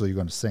that eventually you're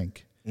going to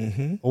sink.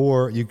 Mm-hmm.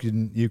 Or you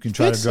can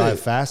try to drive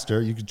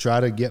faster. You can try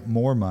to get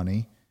more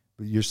money,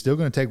 but you're still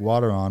going to take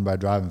water on by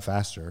driving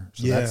faster.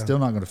 So that's still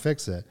not going to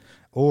fix it.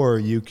 Or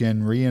you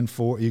can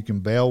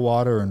bail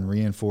water and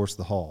reinforce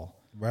the hull.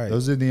 Right.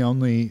 Those are the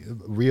only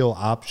real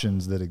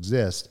options that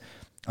exist.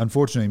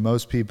 Unfortunately,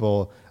 most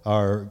people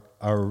are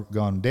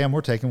going, damn,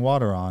 we're taking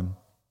water on.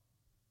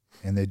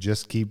 And they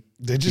just keep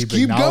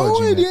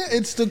going. Yeah,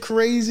 it's the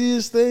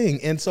craziest thing.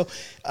 And so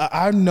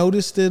I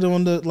noticed it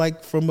on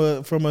from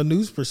a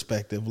news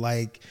perspective.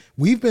 Like,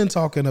 we've been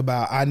talking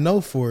about, I know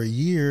for a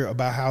year,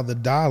 about how the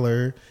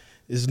dollar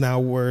is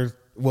now worth,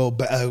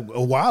 a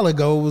while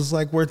ago it was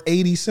like worth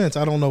 80 cents.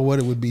 I don't know what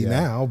it would be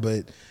now,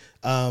 but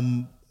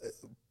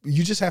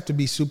you just have to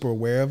be super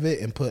aware of it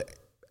and put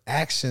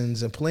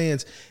actions and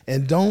plans,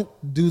 and don't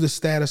do the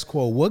status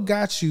quo. What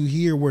got you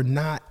here? We're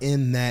not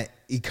in that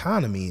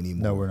economy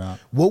anymore. No, we're not.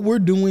 What we're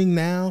doing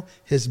now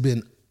has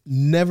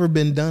never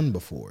been done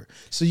before.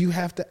 So you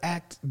have to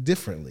act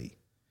differently.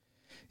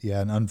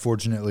 Yeah, and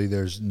unfortunately,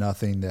 there's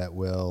nothing that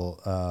will.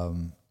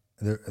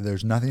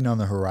 There's nothing on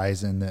the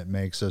horizon that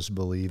makes us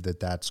believe that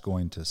that's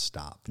going to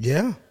stop.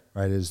 Yeah.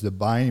 Right, is the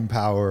buying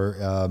power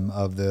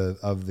of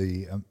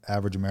the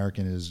average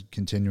American is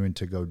continuing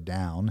to go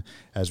down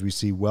as we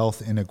see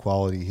wealth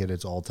inequality hit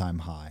its all-time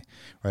high.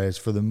 Right, it's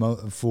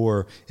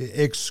for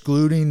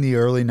excluding the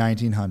early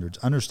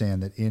 1900s.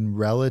 Understand that in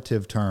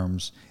relative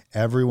terms,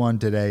 everyone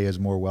today is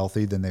more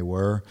wealthy than they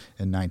were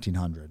in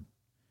 1900.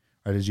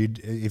 Right,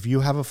 if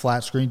you have a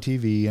flat screen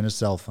TV and a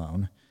cell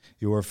phone,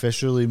 you are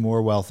officially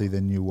more wealthy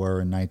than you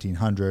were in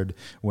 1900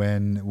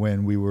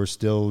 when we were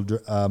still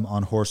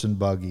on horse and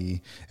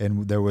buggy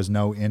and there was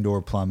no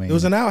indoor plumbing. It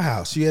was an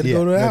outhouse. You had to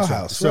go to an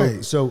outhouse.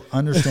 Right. So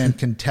understand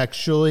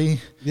contextually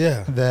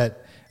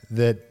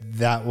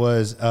that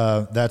was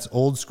that's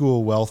old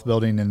school wealth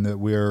building, and that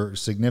we're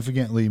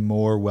significantly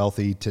more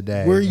wealthy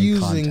today. We're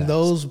using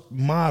those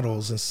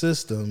models and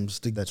systems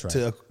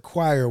to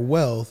acquire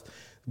wealth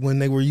when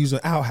they were using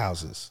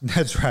outhouses.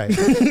 That's right.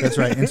 That's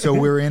right. And so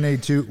we're in a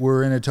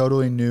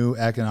totally new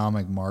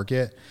economic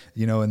market,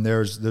 and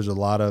there's a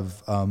lot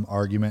of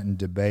argument and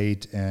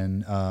debate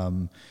and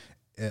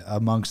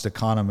amongst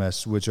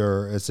economists, which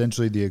are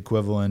essentially the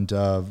equivalent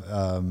of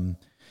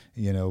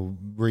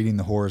reading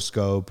the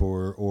horoscope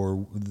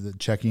or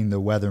checking the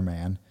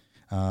weatherman.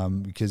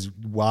 Because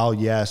while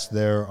yes,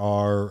 there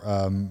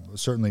are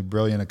certainly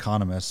brilliant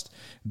economists,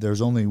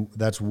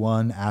 that's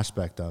one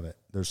aspect of it.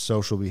 There's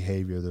social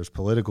behavior, there's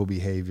political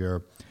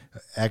behavior.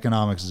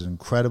 Economics is an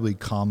incredibly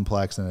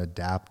complex and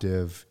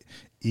adaptive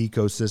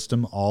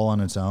ecosystem all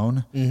on its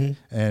own.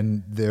 Mm-hmm.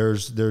 And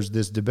there's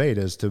this debate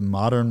as to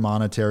modern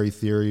monetary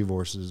theory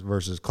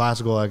versus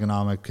classical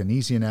economic,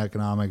 Keynesian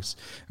economics.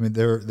 I mean,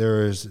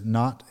 there is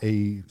not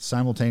a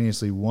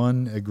simultaneously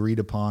one agreed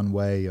upon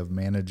way of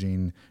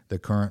managing the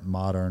current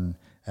modern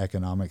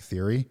economic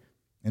theory.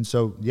 And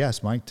so,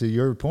 yes, Mike, to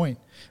your point,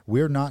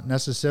 we're not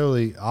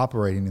necessarily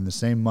operating in the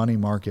same money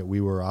market we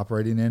were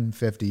operating in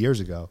 50 years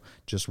ago.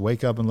 Just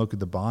wake up and look at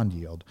the bond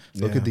yield.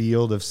 Look at the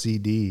yield of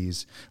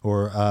CDs,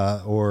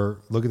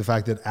 or look at the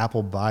fact that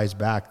Apple buys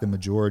back the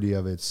majority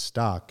of its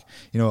stock.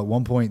 You know, at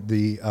one point,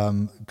 the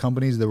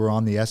companies that were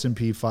on the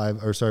S&P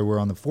were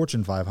on the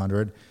Fortune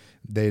 500,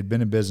 they had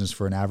been in business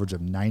for an average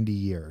of 90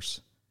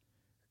 years.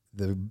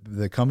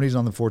 The companies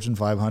on the Fortune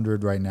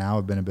 500 right now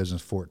have been in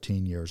business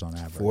 14 years on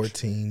average.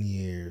 14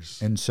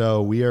 years. And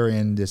so we are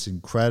in this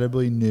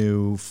incredibly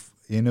new,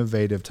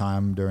 innovative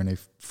time during a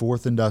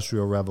fourth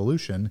industrial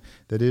revolution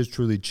that is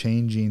truly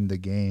changing the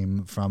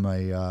game from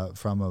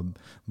a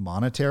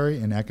monetary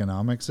and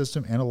economic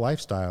system and a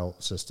lifestyle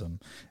system.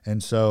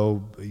 And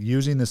so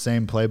using the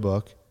same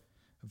playbook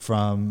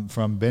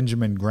from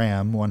Benjamin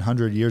Graham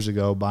 100 years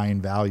ago,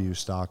 buying value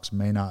stocks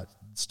may not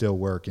still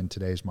work in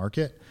today's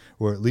market,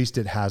 or at least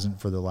it hasn't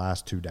for the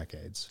last 2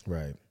 decades.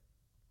 Right.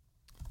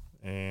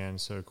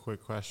 And so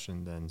quick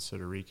question then. So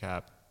to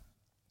recap,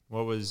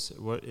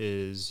 what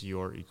is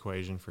your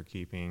equation for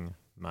keeping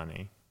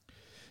money?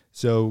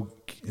 So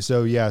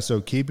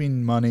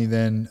keeping money,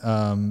 then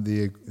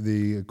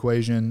the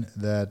equation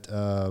that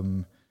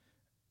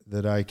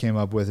I came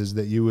up with is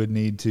that you would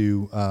need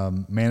to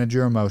manage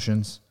your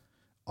emotions,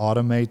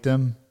 automate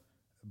them,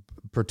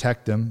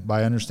 protect them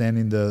by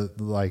understanding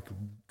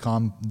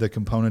the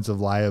components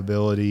of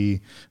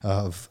liability,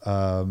 of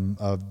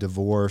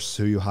divorce,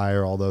 who you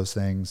hire, all those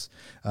things.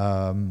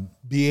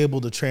 Be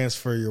able to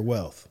transfer your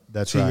wealth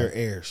to your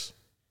heirs.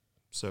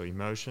 So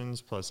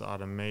emotions plus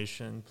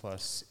automation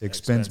plus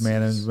expense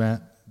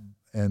management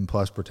and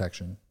plus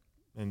protection.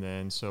 And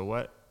then, so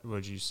what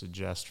would you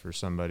suggest for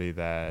somebody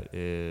that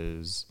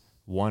is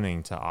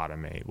wanting to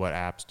automate? What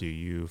apps do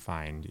you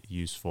find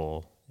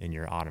useful in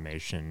your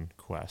automation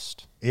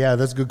quest? Yeah,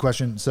 that's a good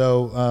question.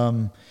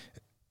 So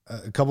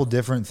a couple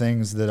different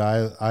things that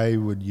I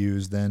would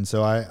use then.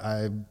 So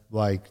I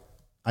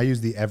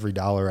use the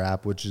EveryDollar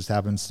app, which just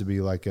happens to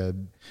be like a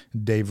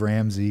Dave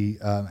Ramsey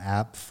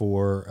app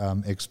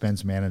for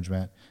expense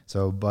management.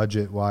 So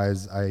budget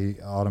wise, I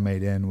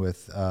automate in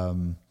with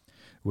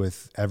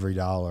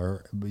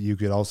EveryDollar, but you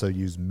could also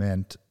use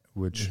Mint,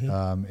 which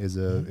is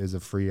a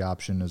free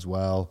option as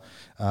well.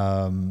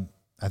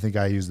 I think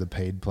I use the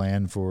paid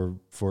plan for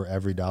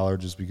EveryDollar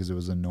just because it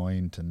was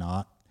annoying to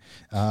not.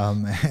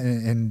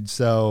 And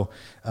so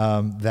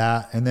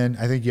that, and then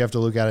I think you have to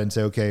look at it and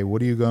say, okay,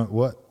 what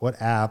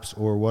apps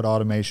or what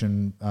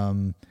automation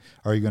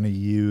are you going to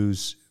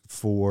use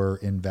for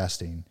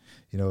investing?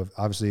 You know,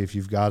 obviously if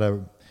you've got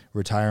a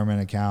retirement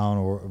account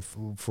or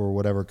for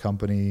whatever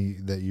company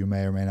that you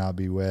may or may not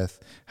be with,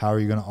 how are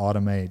you going to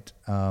automate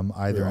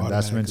either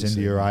investments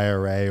into your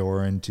IRA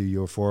or into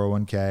your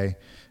 401k,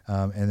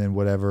 and then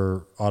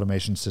whatever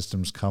automation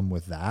systems come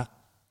with that.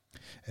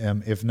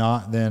 If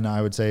not, then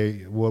I would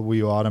say what will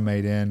you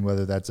automate in,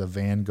 whether that's a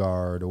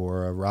Vanguard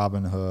or a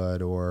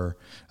Robinhood or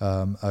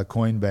a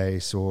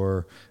Coinbase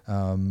or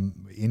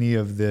any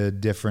of the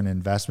different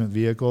investment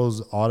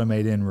vehicles,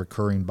 automate in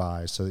recurring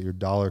buys so that you're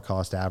dollar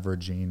cost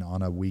averaging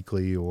on a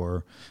weekly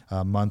or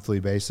monthly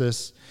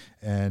basis,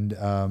 and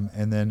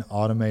then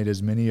automate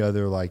as many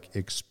other like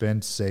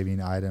expense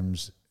saving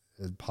items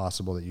as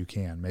possible that you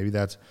can. Maybe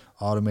that's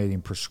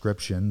automating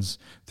prescriptions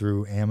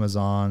through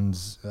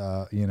Amazon's,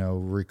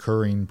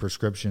 recurring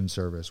prescription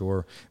service,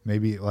 or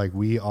maybe like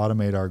we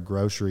automate our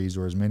groceries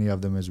or as many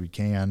of them as we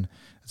can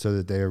so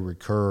that they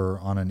recur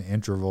on an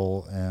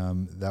interval.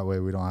 That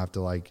way we don't have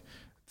to like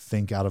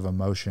think out of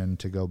emotion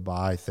to go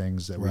buy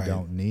things that we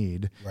don't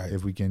need. Right.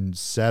 If we can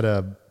set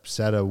a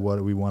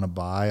what we want to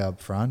buy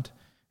up front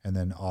and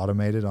then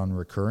automate it on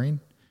recurring,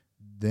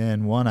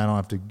 then one, I don't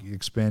have to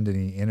expend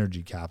any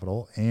energy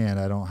capital, and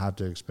I don't have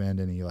to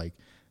expend any like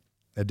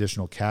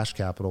additional cash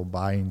capital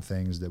buying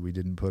things that we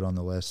didn't put on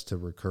the list to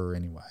recur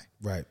anyway.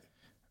 Right.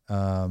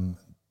 What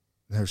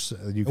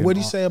do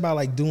you say about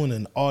like doing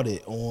an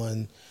audit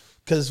on?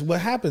 Because what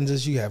happens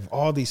is you have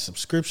all these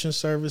subscription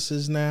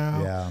services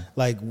now. Yeah.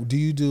 Like, do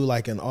you do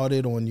like an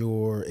audit on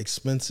your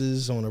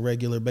expenses on a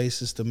regular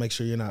basis to make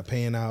sure you're not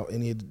paying out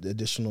any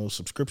additional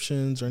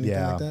subscriptions or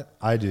anything like that?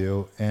 I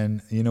do.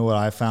 And you know what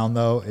I found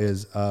though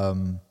is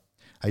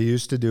I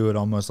used to do it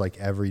almost like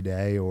every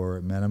day or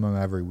at minimum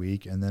every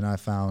week. And then I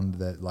found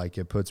that like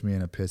it puts me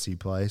in a pissy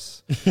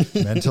place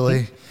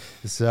mentally.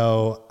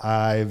 So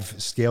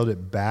I've scaled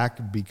it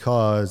back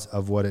because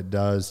of what it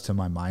does to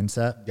my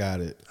mindset. Got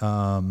it.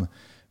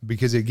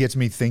 Because it gets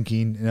me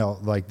thinking,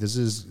 like this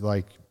is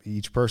like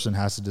each person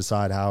has to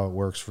decide how it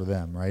works for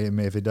them, right? I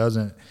mean, if it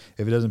doesn't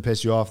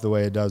piss you off the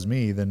way it does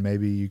me, then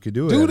maybe you could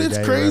do it. Dude, it's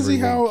crazy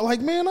how like,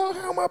 man,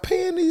 how am I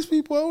paying these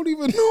people? I don't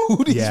even know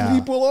who these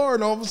people are,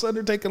 and all of a sudden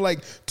they're taking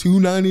like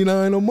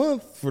 $2.99 a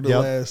month for the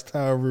last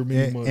however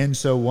many months. And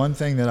so one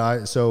thing that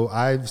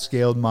I've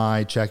scaled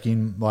my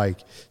checking,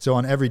 so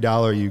on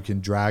EveryDollar you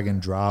can drag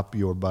and drop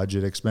your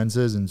budget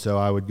expenses, and so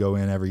I would go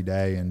in every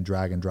day and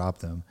drag and drop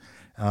them.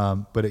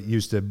 But it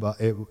used to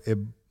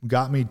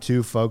got me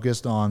too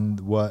focused on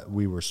what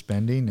we were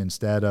spending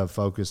instead of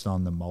focused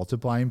on the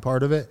multiplying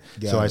part of it.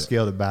 So I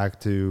scaled it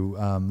back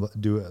to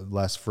do it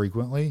less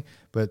frequently,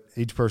 but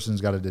each person's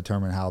got to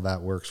determine how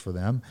that works for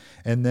them.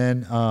 And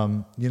then,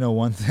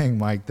 one thing,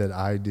 Mike, that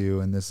I do,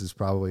 and this is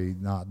probably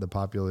not the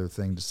popular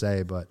thing to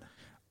say, but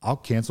I'll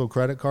cancel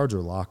credit cards or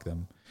lock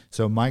them.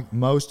 So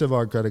most of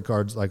our credit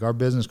cards, like our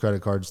business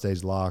credit card,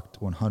 stays locked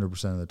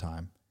 100% of the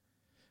time.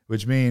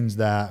 Which means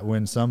that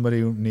when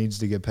somebody needs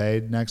to get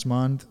paid next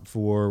month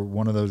for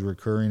one of those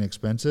recurring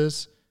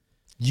expenses,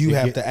 you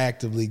have to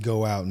actively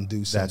go out and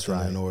do something. That's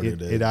right. In order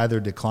to. It either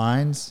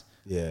declines,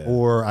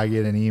 or I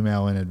get an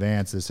email in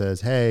advance that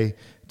says, "Hey,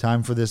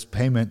 time for this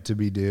payment to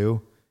be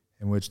due,"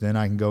 in which then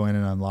I can go in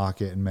and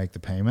unlock it and make the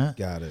payment.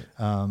 Got it.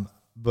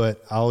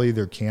 But I'll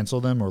either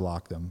cancel them or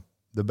lock them.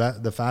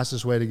 The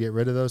fastest way to get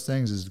rid of those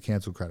things is to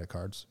cancel credit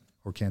cards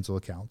or cancel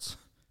accounts.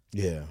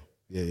 Yeah.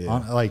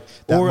 That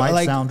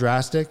might sound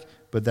drastic,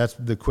 but that's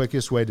the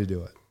quickest way to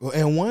do it. Well,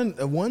 and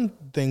one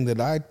thing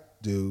that I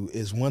do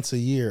is once a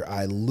year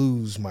I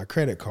lose my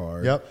credit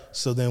card. Yep.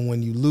 So then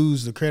when you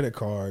lose the credit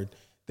card,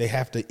 they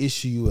have to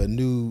issue you a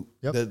new.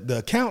 Yep. The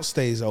account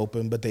stays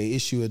open, but they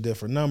issue a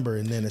different number,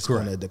 and then it's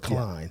going to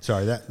decline. Yeah.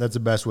 Sorry, that's the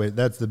best way.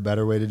 That's the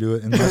better way to do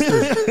it.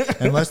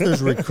 Unless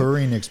there's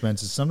recurring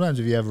expenses. Sometimes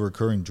if you have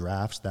recurring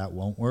drafts, that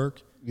won't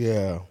work.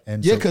 Yeah.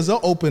 Because they'll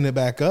open it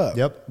back up.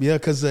 Yep. Yeah,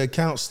 because the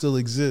account still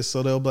exists.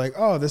 So they'll be like,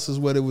 oh, this is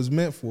what it was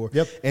meant for.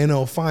 Yep. And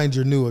they'll find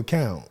your new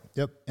account.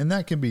 Yep. And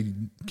that can be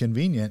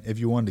convenient if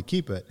you wanted to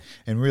keep it,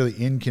 and really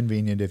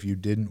inconvenient if you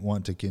didn't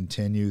want to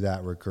continue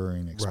that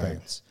recurring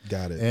expense. Right.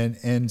 Got it.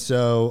 And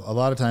so a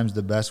lot of times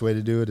the best way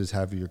to do it is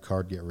have your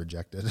card get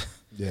rejected.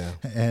 Yeah.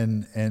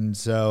 And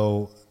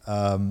so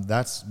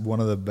that's one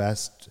of the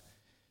best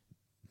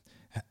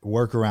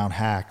workaround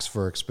hacks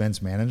for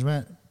expense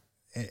management.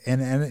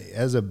 And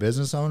as a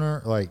business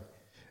owner, like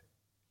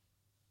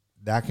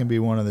that can be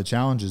one of the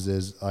challenges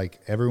is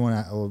like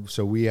everyone.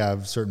 So we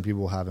have certain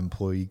people have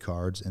employee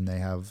cards and they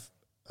have,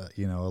 a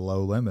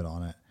low limit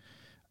on it.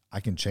 I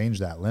can change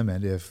that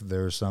limit if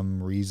there's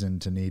some reason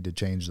to need to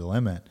change the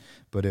limit.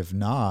 But if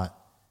not,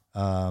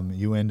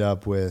 you end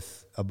up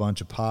with a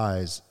bunch of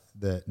pies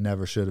that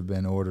never should have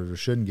been ordered or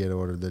shouldn't get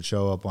ordered that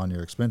show up on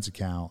your expense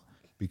account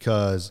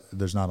because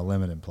there's not a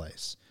limit in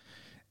place.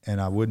 And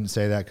I wouldn't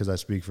say that because I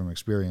speak from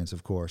experience,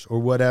 of course, or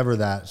whatever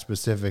that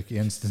specific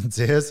instance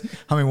is.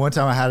 I mean, one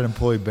time I had an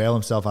employee bail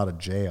himself out of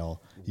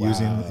jail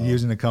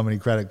using a company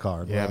credit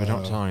card. Yeah, but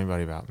don't tell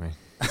anybody about me.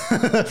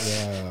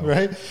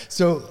 Right?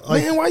 So,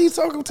 man, why you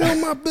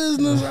telling my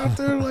business out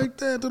there like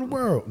that to the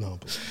world? No.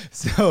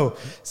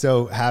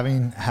 So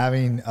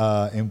having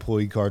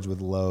employee cards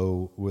with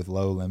low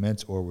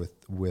limits or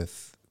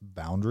with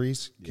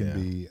boundaries can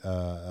be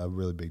a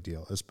really big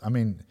deal. I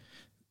mean,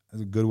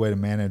 a good way to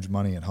manage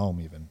money at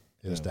home even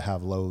is to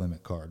have low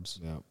limit cards.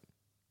 Yeah.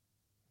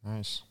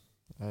 Nice.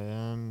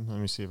 Let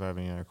me see if I have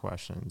any other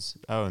questions.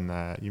 Oh, and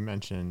you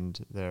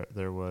mentioned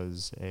there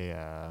was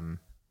a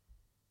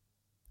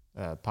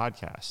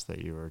podcast that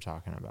you were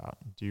talking about.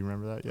 Do you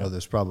remember that yet? Oh,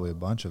 there's probably a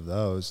bunch of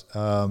those.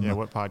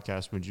 What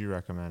podcast would you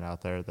recommend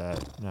out there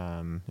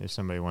that if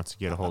somebody wants to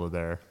get a hold of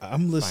their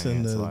I'm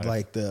listening to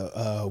like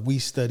the We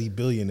Study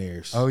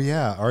Billionaires. Oh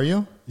yeah, are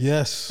you?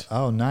 Yes.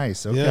 Oh,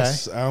 nice. Okay.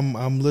 Yes,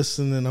 I'm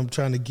listening. I'm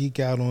trying to geek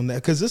out on that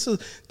because this is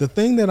the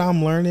thing that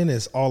I'm learning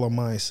is all a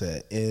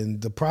mindset, and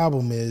the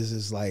problem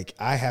is like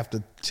I have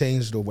to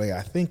change the way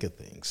I think of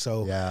things.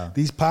 So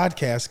these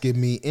podcasts give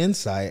me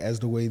insight as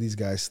the way these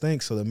guys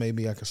think, so that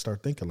maybe I can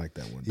start thinking like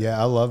that one day.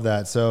 Yeah, I love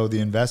that. So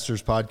the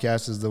Investors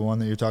podcast is the one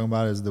that you're talking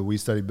about. Is the We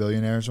Study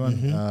Billionaires one?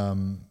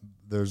 Mm-hmm.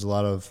 There's a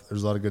lot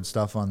of good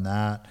stuff on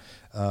that.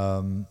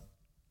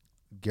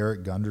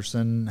 Garrett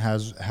Gunderson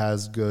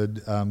has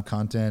good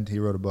content. He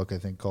wrote a book, I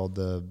think, called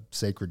The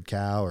Sacred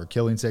Cow or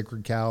Killing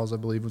Sacred Cows, I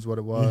believe was what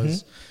it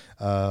was.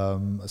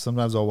 Mm-hmm.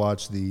 Sometimes I'll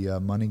watch the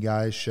Money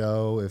Guys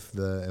show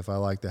if I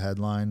like the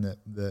headline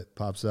that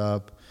pops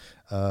up.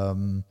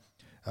 I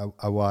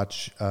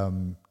watch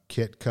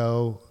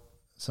Kitco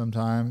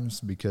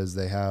sometimes because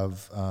they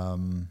have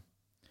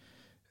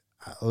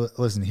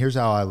listen, here's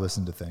how I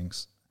listen to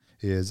things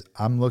is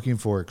I'm looking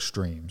for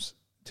extremes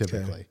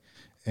typically. Okay.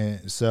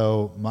 And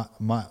so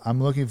I'm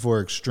looking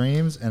for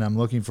extremes and I'm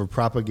looking for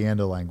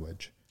propaganda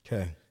language.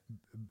 Okay.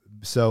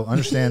 So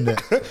understand that.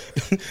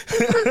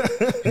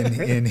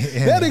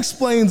 That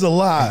explains a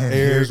lot, Eric.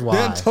 Here's why.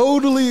 That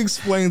totally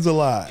explains a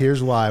lot.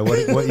 Here's why.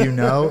 What you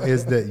know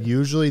is that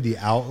usually the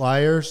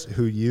outliers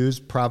who use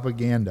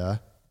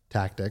propaganda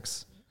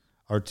tactics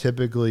are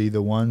typically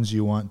the ones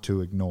you want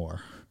to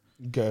ignore.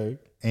 Okay.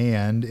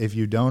 And if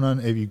you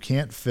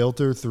can't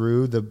filter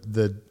through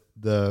the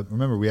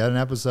remember we had an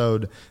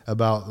episode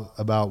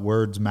about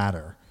words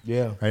matter.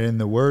 Yeah. Right. And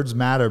the words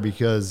matter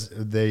because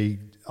they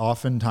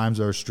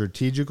oftentimes are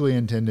strategically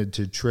intended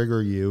to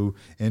trigger you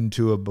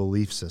into a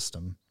belief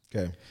system.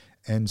 Okay.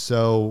 And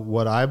so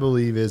what I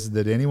believe is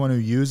that anyone who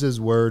uses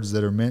words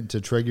that are meant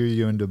to trigger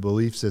you into a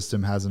belief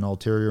system has an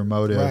ulterior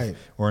motive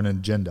or an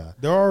agenda.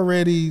 They're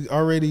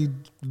already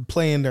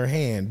playing their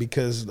hand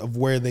because of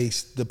where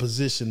the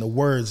position, the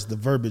words, the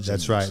verbiage.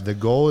 That's right. The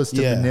goal is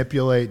to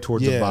manipulate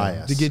towards a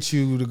bias. To get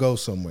you to go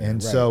somewhere.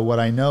 And so what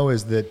I know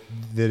is that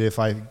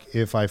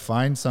if I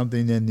find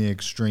something in the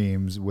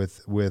extremes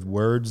with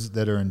words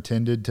that are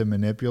intended to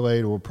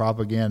manipulate or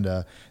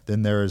propaganda,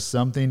 then there is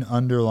something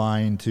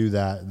underlying to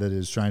that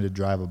is trying to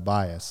drive a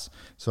bias.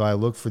 So I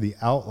look for the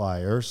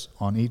outliers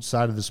on each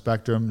side of the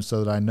spectrum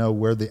so that I know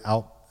where the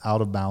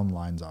out of bound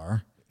lines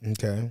are.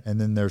 Okay. And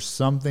then there's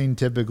something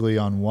typically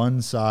on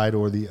one side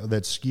or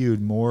that's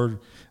skewed more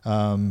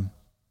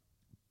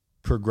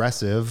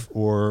progressive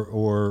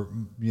or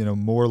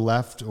more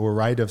left or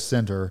right of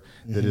center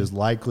that is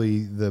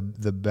likely the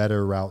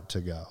better route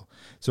to go.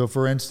 So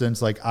for instance,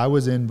 like I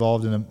was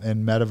involved in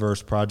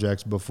metaverse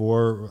projects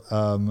before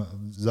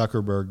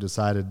Zuckerberg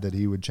decided that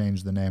he would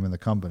change the name of the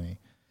company.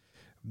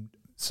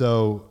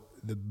 So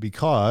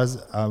because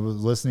I was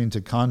listening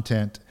to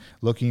content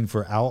looking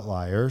for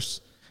outliers,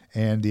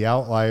 and the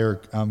outlier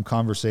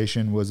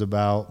conversation was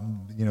about,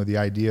 the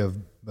idea of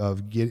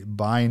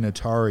buying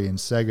Atari and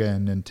Sega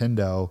and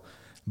Nintendo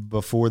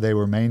before they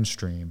were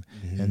mainstream.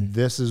 Mm-hmm. And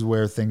this is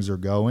where things are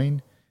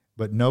going,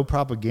 but no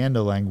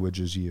propaganda language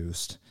is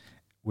used,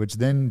 which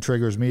then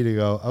triggers me to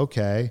go,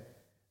 okay,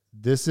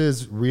 this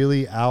is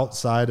really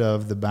outside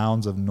of the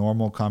bounds of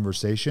normal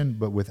conversation,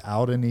 but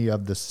without any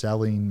of the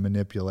selling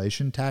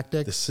manipulation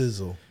tactics. The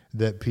sizzle.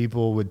 That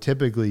people would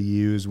typically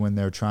use when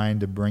they're trying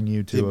to bring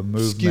you to a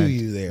movement. Skew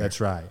you there. That's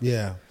right.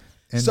 Yeah.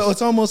 And so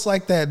it's almost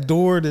like that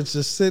door that's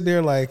just sitting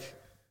there like,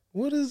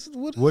 what is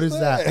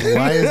that?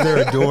 Why is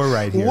there a door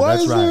right here? Why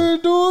is there a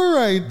door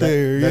right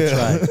there? That's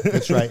right.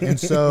 That's right. And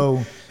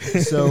so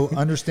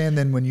understand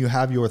then when you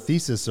have your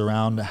thesis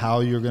around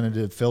how you're going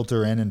to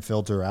filter in and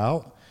filter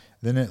out,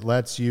 then it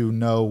lets you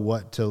know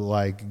what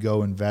to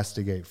go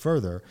investigate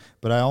further.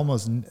 But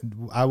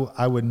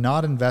I would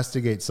not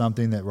investigate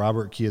something that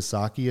Robert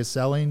Kiyosaki is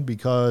selling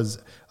because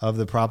of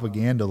the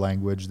propaganda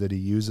language that he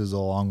uses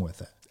along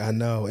with it. I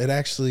know. It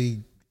actually,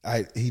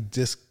 he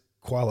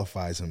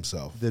disqualifies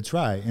himself. That's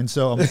right. And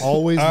so I'm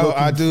always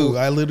looking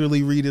I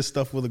literally read his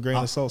stuff with a grain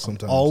of salt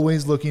sometimes.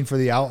 Always looking for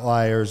the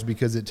outliers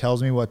because it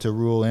tells me what to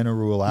rule in or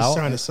rule out. He's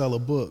trying to sell a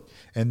book.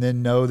 And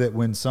then know that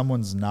when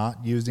someone's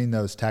not using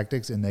those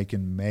tactics and they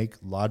can make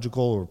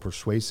logical or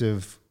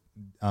persuasive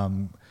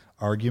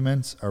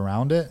arguments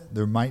around it,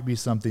 there might be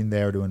something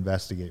there to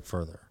investigate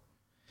further.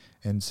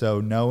 And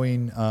so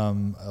knowing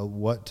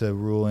what to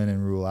rule in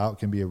and rule out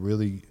can be a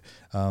really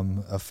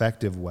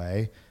effective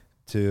way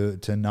to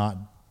not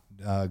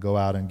go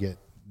out and get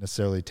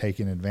necessarily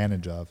taken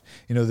advantage of.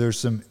 There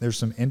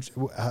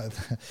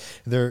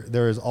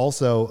is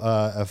also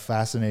a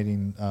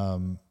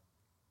fascinating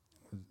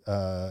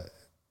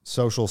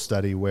social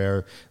study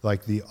where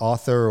the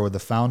author or the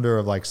founder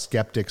of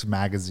Skeptics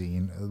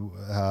magazine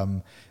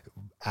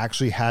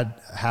actually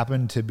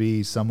happened to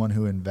be someone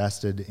who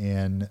invested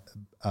in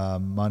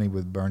money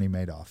with Bernie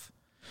Madoff.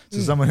 So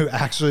someone who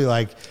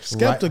actually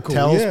skeptical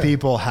tells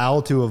people how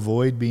to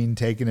avoid being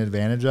taken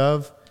advantage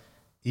of,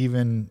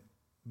 even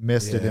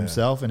missed it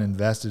himself and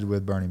invested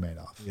with Bernie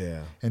Madoff.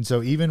 Yeah. And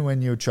so even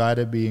when you try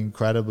to be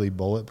incredibly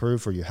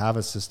bulletproof or you have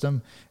a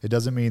system, it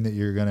doesn't mean that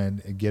you're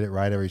going to get it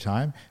right every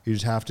time. You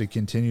just have to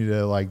continue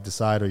to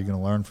decide, are you going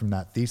to learn from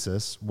that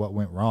thesis what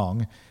went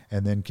wrong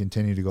and then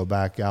continue to go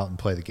back out and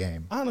play the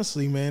game.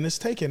 Honestly, man, it's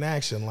taking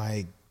action.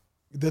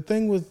 The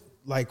thing with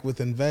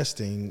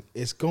investing,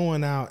 it's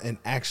going out and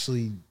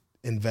actually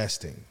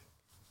investing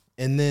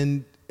and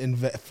then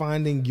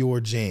finding your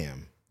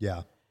jam.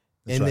 Yeah.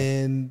 And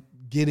then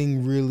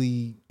getting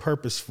really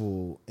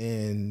purposeful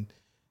and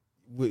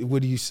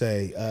what do you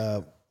say?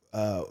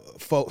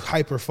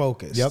 Hyper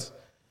focused. Yep.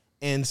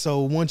 And so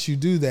once you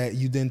do that,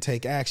 you then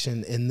take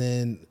action and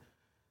then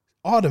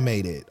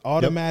automate it.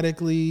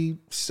 Automatically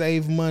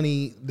save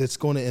money that's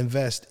going to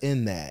invest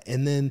in that.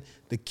 And then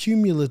the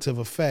cumulative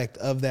effect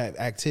of that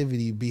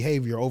activity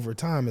behavior over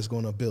time is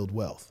going to build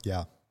wealth.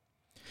 Yeah.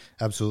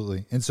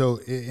 Absolutely. And so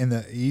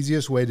the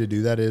easiest way to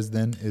do that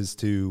is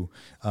to,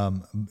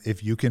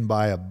 if you can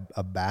buy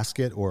a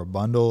basket or a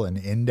bundle, an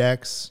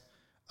index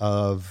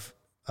of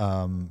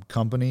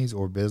companies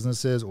or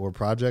businesses or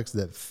projects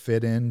that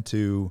fit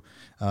into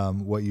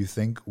what you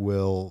think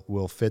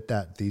will fit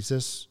that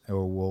thesis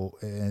or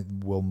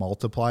will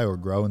multiply or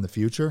grow in the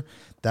future,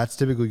 that's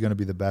typically going to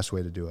be the best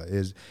way to do it,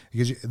 is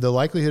because the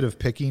likelihood of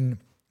picking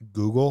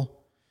Google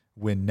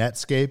when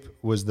Netscape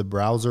was the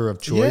browser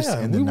of choice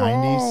in the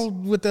 90s. All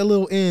with that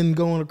little N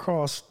going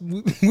across.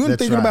 We weren't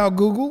thinking about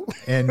Google.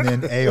 And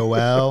then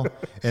AOL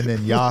and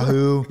then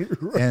Yahoo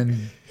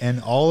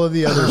and all of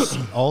the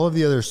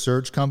other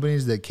search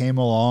companies that came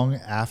along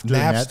after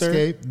Napster.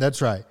 Netscape.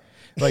 That's right.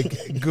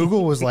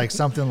 Google was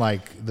something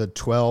like the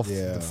 12th,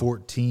 the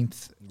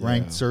 14th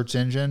ranked search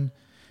engine.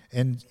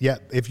 And yeah,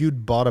 if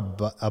you'd bought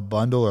a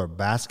bundle or a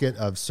basket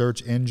of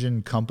search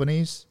engine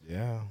companies,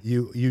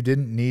 you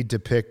didn't need to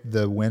pick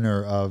the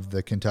winner of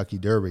the Kentucky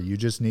Derby. You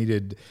just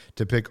needed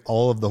to pick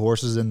all of the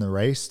horses in the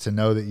race to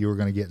know that you were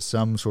going to get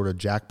some sort of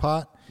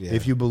jackpot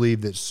if you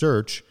believed that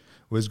search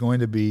was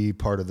going to be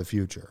part of the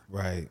future.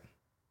 Right.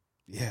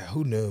 Yeah,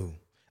 who knew?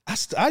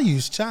 I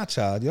used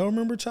Cha-Cha. Y'all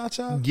remember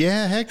Cha-Cha?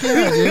 Yeah, heck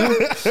yeah,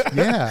 dude.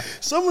 Yeah.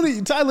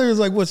 Tyler is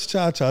like, what's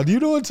Cha-Cha? Do you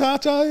know what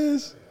Cha-Cha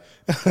is?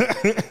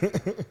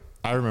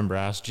 I remember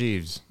Ask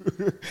Jeeves.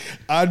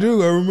 I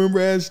do. I remember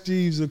Ask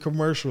Jeeves, the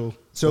commercial.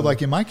 So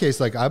like in my case,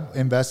 like I've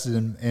invested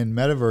in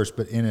Metaverse,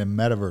 but in a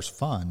Metaverse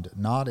fund,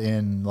 not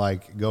in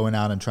like going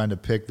out and trying to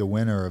pick the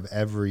winner of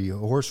every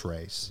horse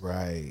race.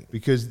 Right.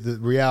 Because the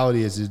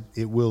reality is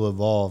it will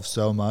evolve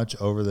so much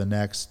over the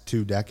next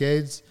 2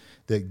 decades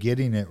that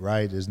getting it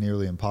right is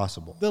nearly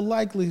impossible. The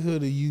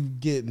likelihood of you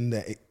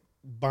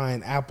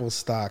buying Apple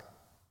stock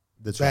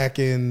That's back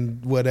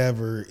in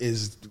whatever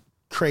is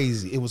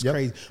crazy. It was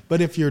crazy.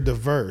 But if you're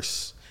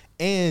diverse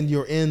and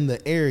you're in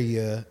the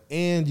area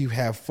and you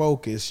have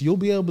focus, you'll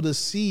be able to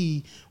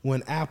see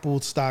when Apple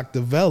stock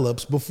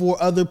develops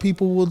before other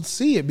people will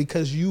see it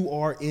because you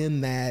are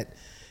in that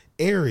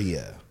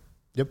area.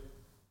 Yep.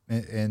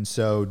 And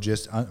so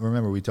just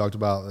remember, we talked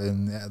about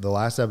in the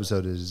last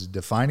episode is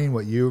defining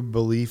what your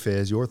belief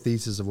is, your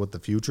thesis of what the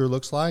future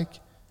looks like,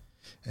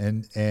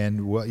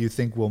 and what you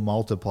think will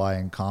multiply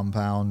and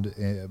compound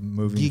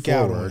moving Geek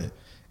forward. out on it.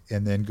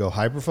 And then go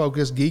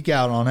hyper-focus, geek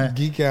out on it.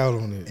 Geek out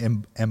on it.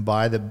 And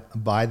buy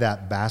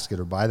that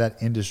basket or buy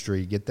that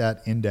industry, get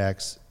that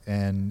index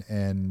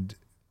and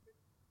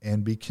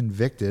be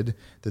convicted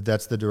that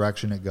that's the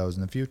direction it goes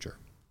in the future.